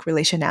like Black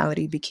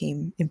relationality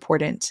became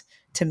important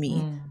to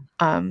me,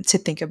 to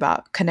think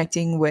about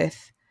connecting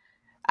with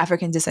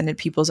African descended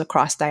peoples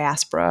across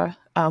diaspora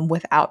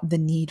without the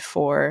need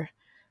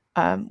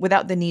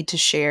to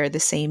share the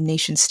same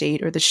nation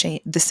state or the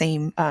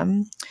same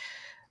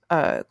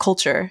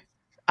culture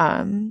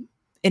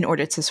in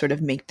order to sort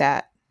of make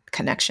that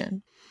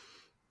connection.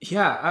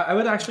 Yeah, I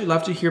would actually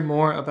love to hear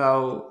more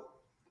about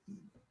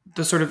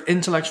the sort of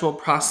intellectual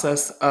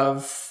process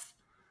of,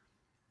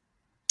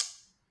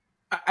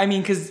 I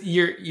mean, because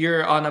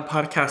you're on a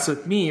podcast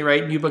with me,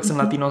 right? New Books in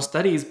Latino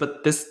Studies,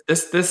 but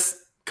this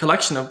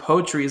collection of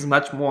poetry is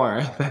much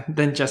more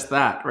than just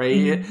that,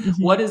 right?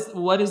 What is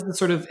the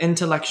sort of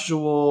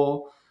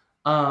intellectual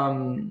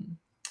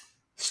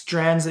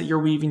strands that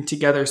you're weaving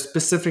together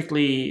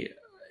specifically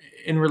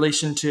in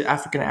relation to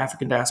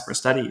African diaspora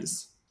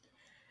studies?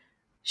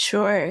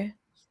 Sure.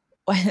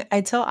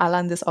 I tell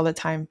Alan this all the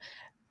time.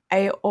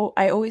 I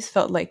always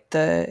felt like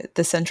the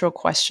central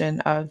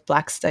question of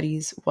Black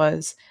studies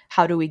was,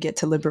 how do we get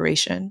to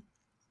liberation?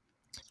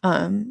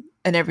 And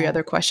every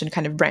other question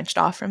kind of branched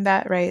off from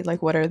that, right?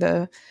 Like, what are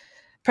the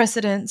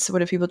precedents?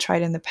 What have people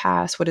tried in the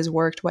past? What has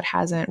worked? What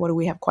hasn't? What do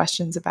we have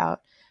questions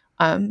about?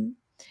 And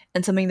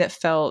something that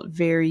felt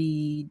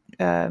very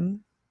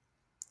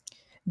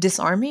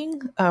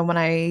disarming when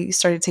I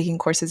started taking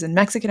courses in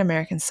Mexican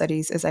American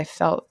studies is I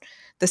felt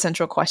the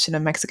central question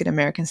of Mexican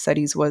American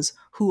studies was,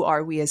 who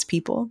are we as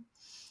people?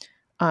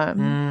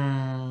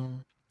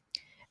 And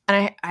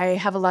I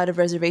have a lot of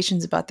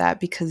reservations about that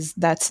because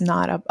that's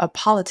not a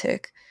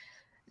politic.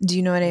 Do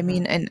you know what I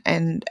mean?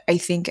 And I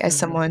think as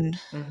someone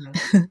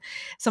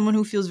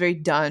who feels very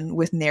done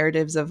with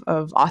narratives of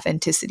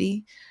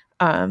authenticity,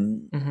 I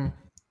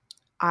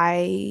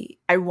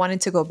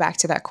wanted to go back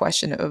to that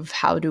question of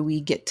how do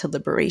we get to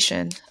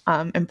liberation?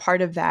 And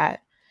part of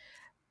that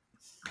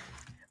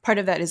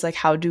is like,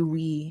 how do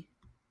we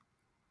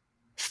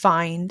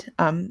find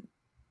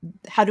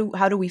how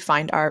do we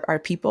find our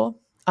people?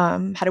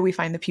 How do we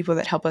find the people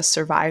that help us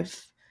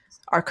survive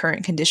our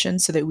current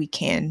conditions so that we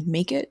can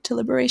make it to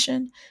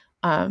liberation?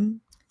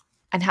 And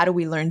how do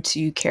we learn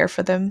to care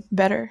for them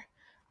better?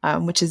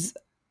 Which is,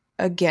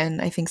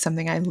 again, I think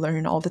something I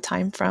learn all the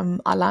time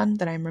from Alan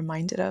that I'm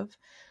reminded of.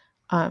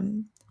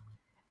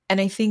 And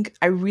I think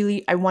I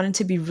wanted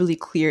to be really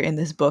clear in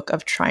this book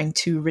of trying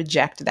to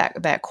reject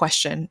that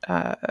question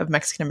of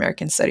Mexican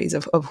American studies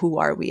of who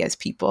are we as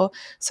people.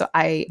 So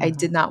I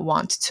did not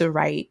want to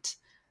write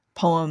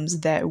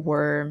poems that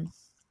were,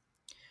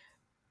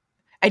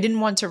 I didn't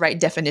want to write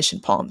definition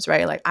poems,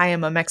 right? Like, I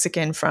am a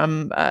Mexican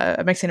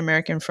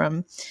American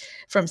from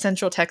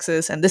Central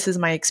Texas, and this is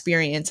my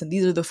experience, and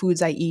these are the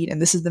foods I eat,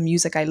 and this is the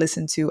music I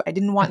listen to. I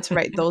didn't want to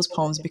write those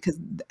poems because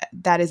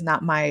that is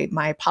not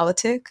my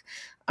politic.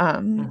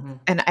 And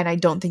I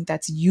don't think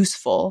that's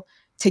useful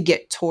to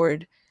get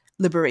toward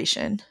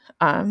liberation.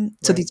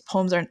 So these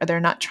poems they're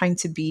not trying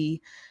to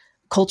be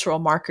cultural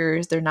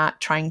markers. They're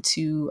not trying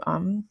to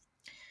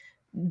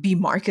be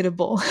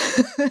marketable.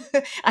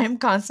 I am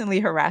constantly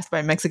harassed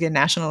by Mexican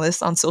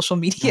nationalists on social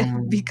media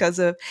because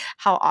of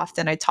how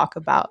often I talk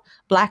about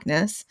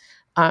Blackness.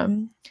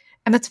 And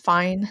that's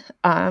fine.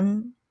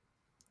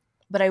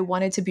 But I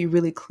wanted to be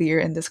really clear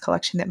in this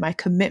collection that my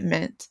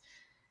commitment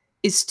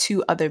is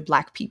to other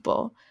Black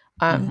people.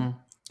 And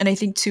I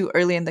think too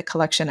early in the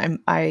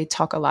collection, I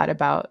talk a lot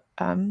about,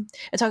 I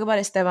talk about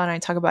Esteban, I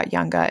talk about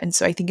Yanga. And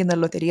so I think in the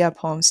Loteria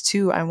poems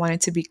too, I wanted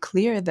to be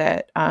clear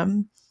that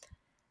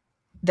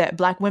that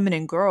Black women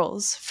and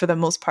girls, for the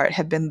most part,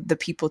 have been the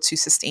people to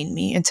sustain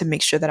me and to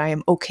make sure that I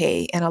am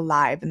okay and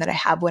alive and that I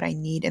have what I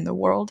need in the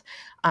world.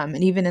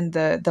 And even in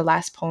the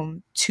last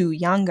poem to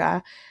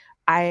Yanga,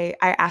 I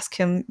ask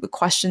him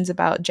questions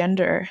about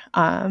gender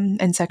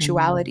and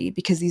sexuality,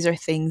 because these are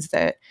things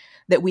that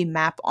we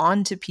map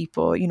onto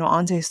people,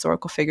 onto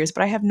historical figures.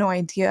 But I have no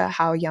idea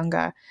how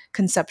Yanga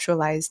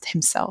conceptualized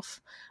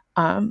himself.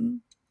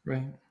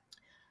 Right.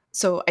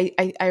 So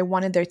I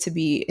wanted there to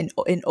be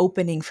an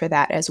opening for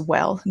that as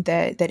well,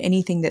 that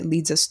anything that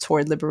leads us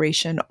toward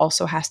liberation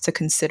also has to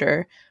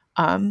consider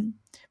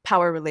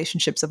power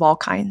relationships of all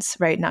kinds,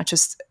 right? Not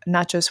just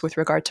with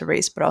regard to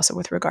race, but also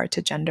with regard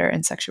to gender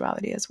and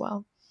sexuality as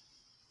well.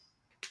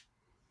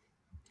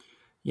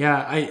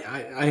 Yeah,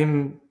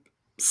 I'm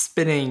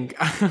spinning.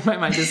 My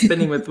mind is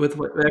spinning with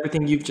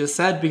everything you've just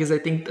said, because I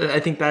think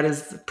that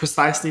is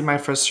precisely my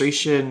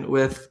frustration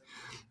with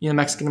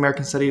Mexican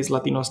American studies,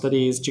 Latino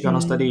studies, Chicano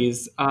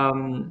studies.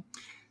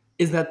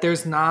 Is that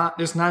there's not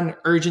an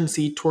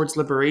urgency towards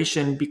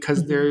liberation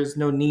because there's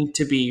no need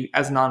to be,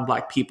 as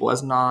non-Black people, as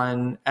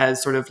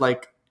sort of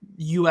like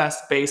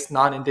U.S. based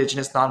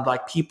non-Indigenous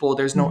non-Black people.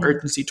 There's no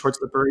urgency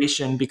towards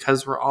liberation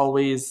because we're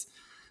always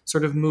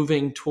sort of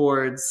moving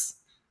towards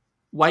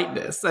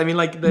whiteness. I mean,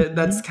 like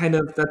that's kind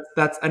of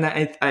that's and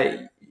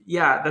I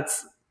yeah,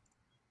 that's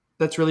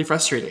really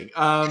frustrating.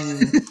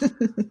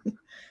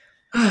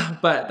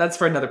 But that's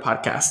for another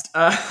podcast.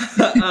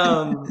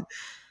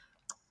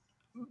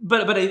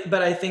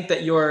 But I think that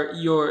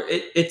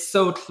it's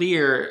so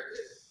clear.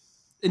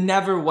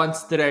 Never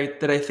once did I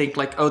think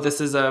like, oh,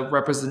 this is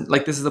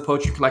a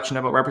poetry collection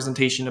about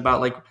representation, about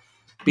like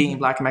being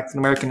Black and Mexican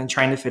American and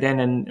trying to fit in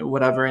and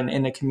whatever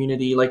in a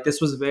community. Like, this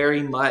was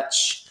very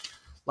much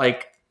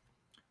like,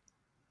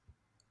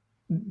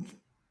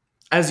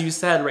 as you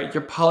said, right,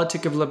 your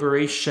politic of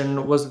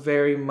liberation was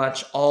very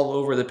much all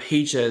over the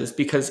pages,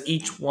 because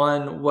each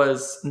one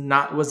was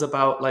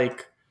about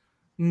like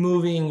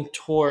moving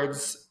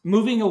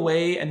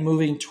away and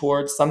moving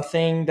towards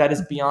something that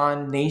is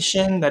beyond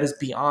nation, that is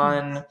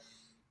beyond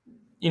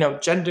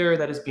gender,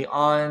 that is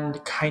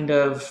beyond kind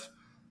of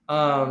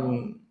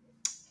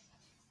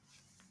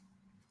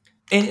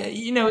and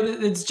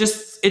it's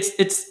just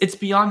it's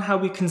beyond how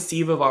we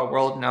conceive of our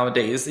world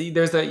nowadays.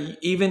 There's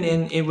even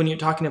in when you're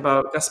talking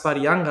about Gaspar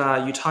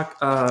Yanga,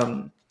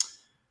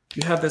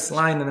 you have this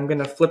line, and I'm going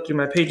to flip through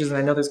my pages, and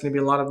I know there's going to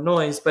be a lot of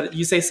noise, but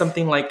you say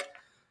something like,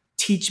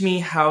 teach me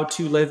how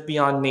to live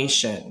beyond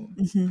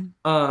nation.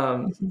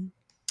 And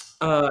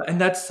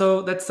that's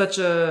such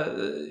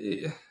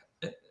a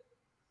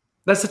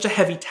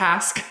heavy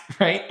task,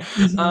 right?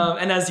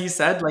 And as you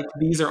said, like,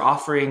 these are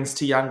offerings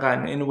to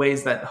Yangan in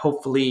ways that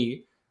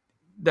hopefully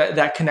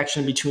that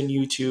connection between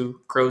you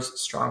two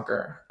grows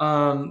stronger.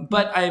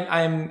 But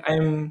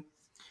I'm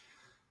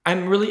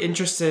really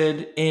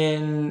interested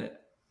in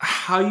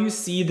how you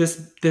see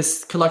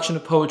this collection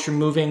of poetry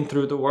moving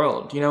through the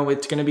world.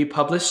 It's going to be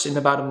published in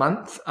about a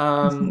month.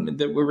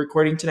 That we're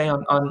recording today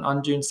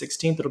on June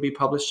 16th. It'll be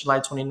published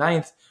July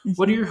 29th.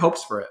 What are your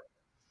hopes for it?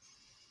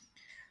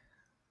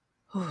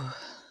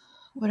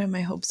 What are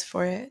my hopes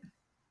for it?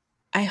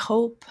 I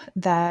hope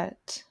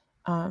that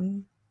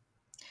I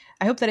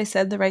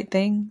said the right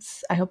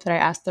things. I hope that I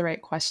asked the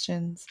right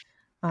questions.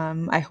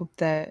 I hope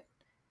that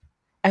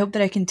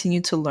I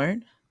continue to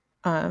learn.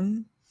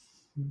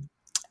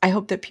 I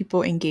hope that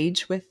people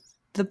engage with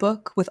the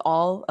book, with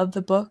all of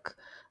the book.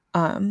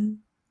 I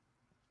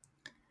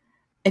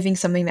think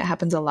something that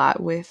happens a lot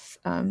with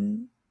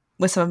some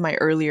of my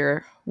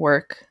earlier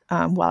work,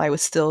 while I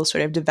was still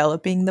sort of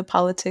developing the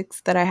politics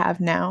that I have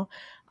now,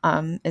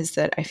 is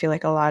that I feel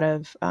like a lot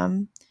of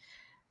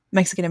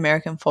Mexican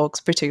American folks,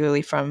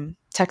 particularly from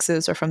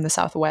Texas or from the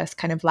Southwest,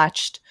 kind of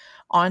latched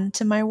on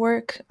to my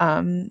work,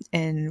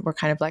 and were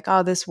kind of like,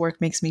 oh, this work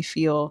makes me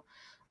feel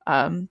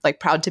like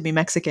proud to be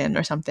Mexican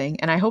or something.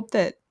 And I hope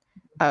that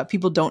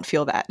people don't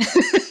feel that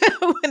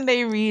when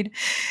they read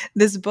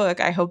this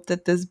book. I hope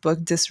that this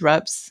book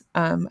disrupts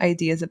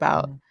ideas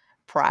about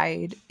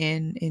pride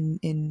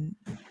in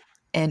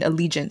and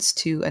allegiance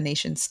to a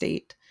nation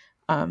state.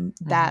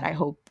 That I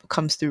hope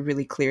comes through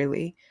really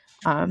clearly.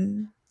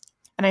 And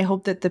I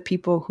hope that the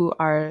people who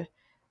are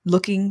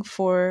looking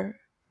for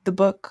the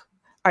book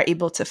are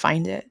able to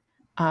find it.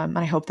 And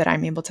I hope that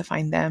I'm able to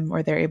find them,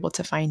 or they're able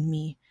to find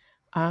me.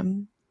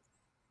 I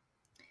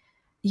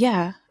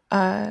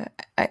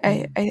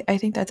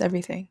think that's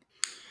everything.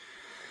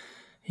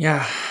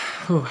 Yeah.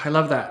 Ooh, I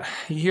love that.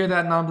 You hear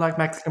that, non-Black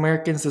Mexican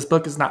Americans? This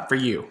book is not for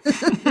you.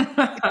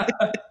 I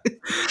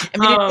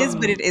mean, it is,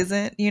 but it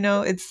isn't.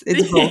 It's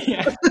both.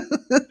 Yeah.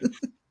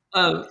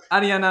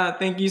 Ariana,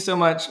 thank you so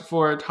much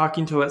for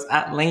talking to us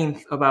at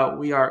length about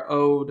We Are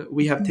Owed.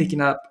 We have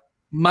taken up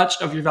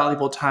much of your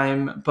valuable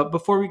time. But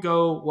before we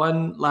go,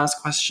 one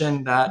last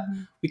question that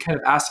we kind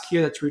of ask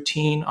here, that's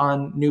routine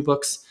on New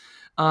Books,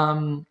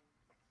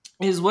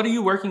 is what are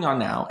you working on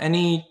now?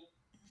 Any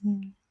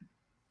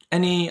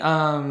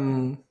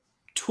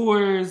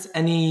tours,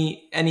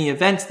 any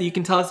events that you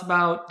can tell us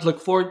about, to look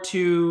forward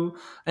to?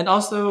 And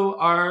also,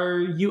 are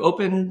you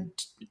open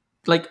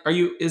I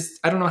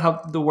don't know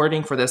how the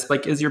wording for this,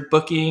 like, is your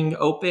booking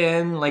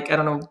open? Like, I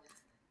don't know,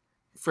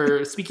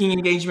 for speaking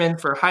engagement,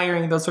 for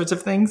hiring, those sorts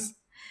of things?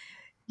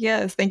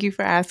 Yes, thank you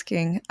for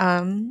asking.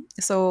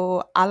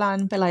 So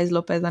Alan Pelaez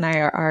Lopez and I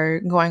are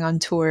going on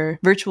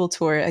virtual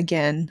tour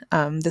again,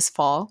 this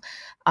fall,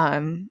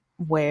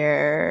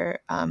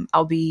 where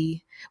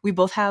we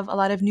both have a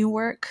lot of new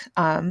work.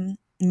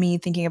 Me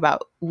thinking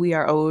about We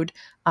Are Owed.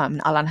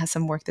 Alan has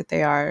some work that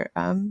they are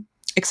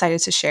excited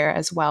to share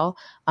as well.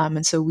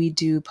 And so we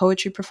do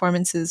poetry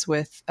performances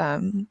with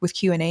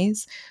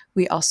Q&As.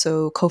 We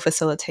also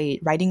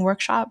co-facilitate writing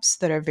workshops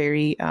that are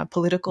very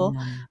political.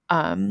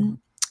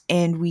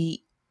 And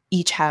we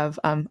each have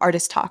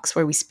artist talks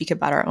where we speak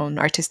about our own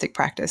artistic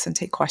practice and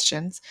take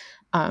questions.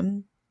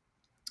 And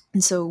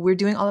so we're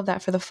doing all of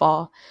that for the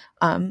fall.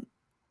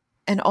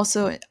 And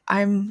also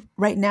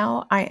right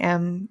now I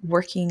am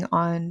working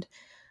on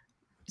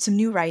some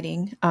new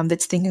writing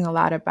that's thinking a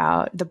lot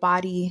about the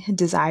body,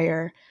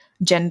 desire,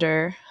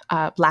 gender,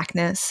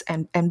 Blackness,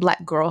 and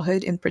Black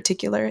girlhood in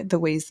particular, the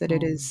ways that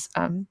it is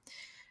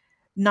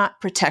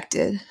not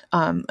protected,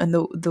 and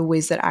the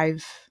ways that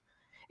I've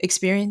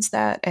experienced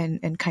that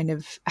and kind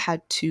of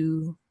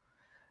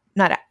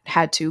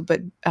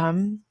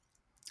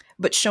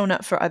but shown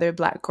up for other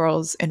Black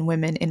girls and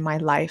women in my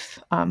life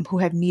who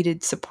have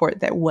needed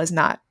support that was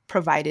not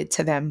provided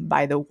to them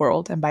by the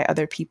world and by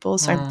other people.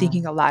 So I'm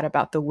thinking a lot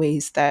about the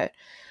ways that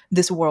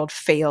this world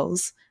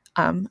fails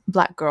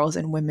Black girls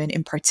and women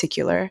in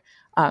particular,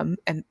 and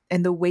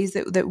the ways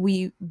that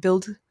we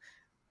build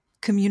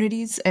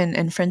communities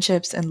and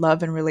friendships and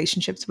love and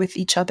relationships with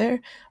each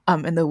other,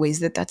 and the ways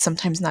that that's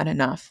sometimes not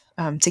enough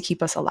to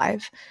keep us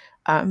alive.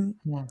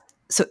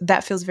 So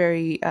that feels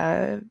very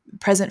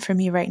present for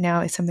me right now.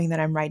 It's something that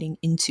I'm writing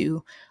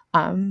into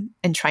and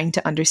trying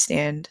to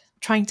understand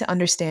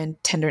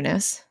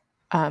tenderness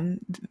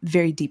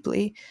very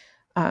deeply.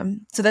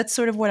 So that's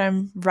sort of what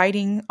I'm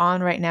writing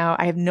on right now.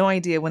 I have no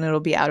idea when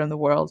it'll be out in the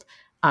world,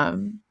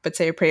 but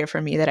say a prayer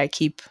for me that I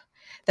keep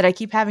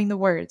having the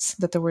words,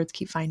 that the words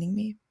keep finding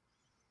me.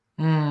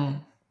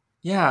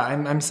 Yeah,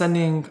 I'm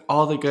sending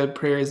all the good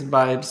prayers and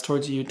vibes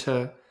towards you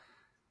to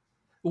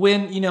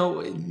when,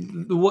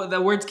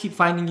 the words keep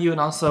finding you, and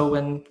also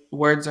when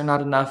words are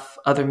not enough,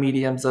 other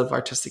mediums of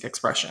artistic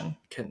expression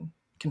can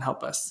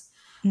help us.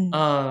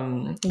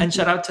 And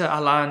shout out to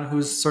Alan,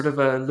 who's sort of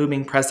a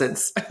looming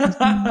presence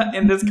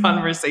in this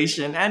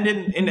conversation and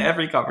in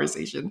every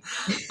conversation.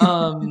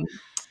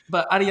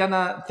 But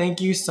Ariana,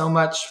 thank you so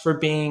much for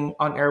being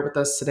on air with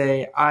us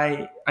today.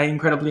 I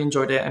incredibly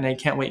enjoyed it, and I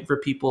can't wait for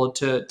people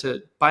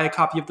to buy a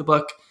copy of the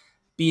book,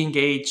 be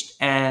engaged,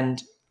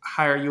 and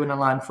hire you and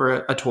Alan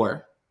for a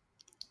tour.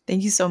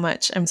 Thank you so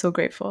much. I'm so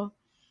grateful.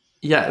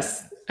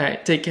 Yes. All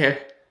right. Take care.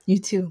 You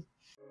too.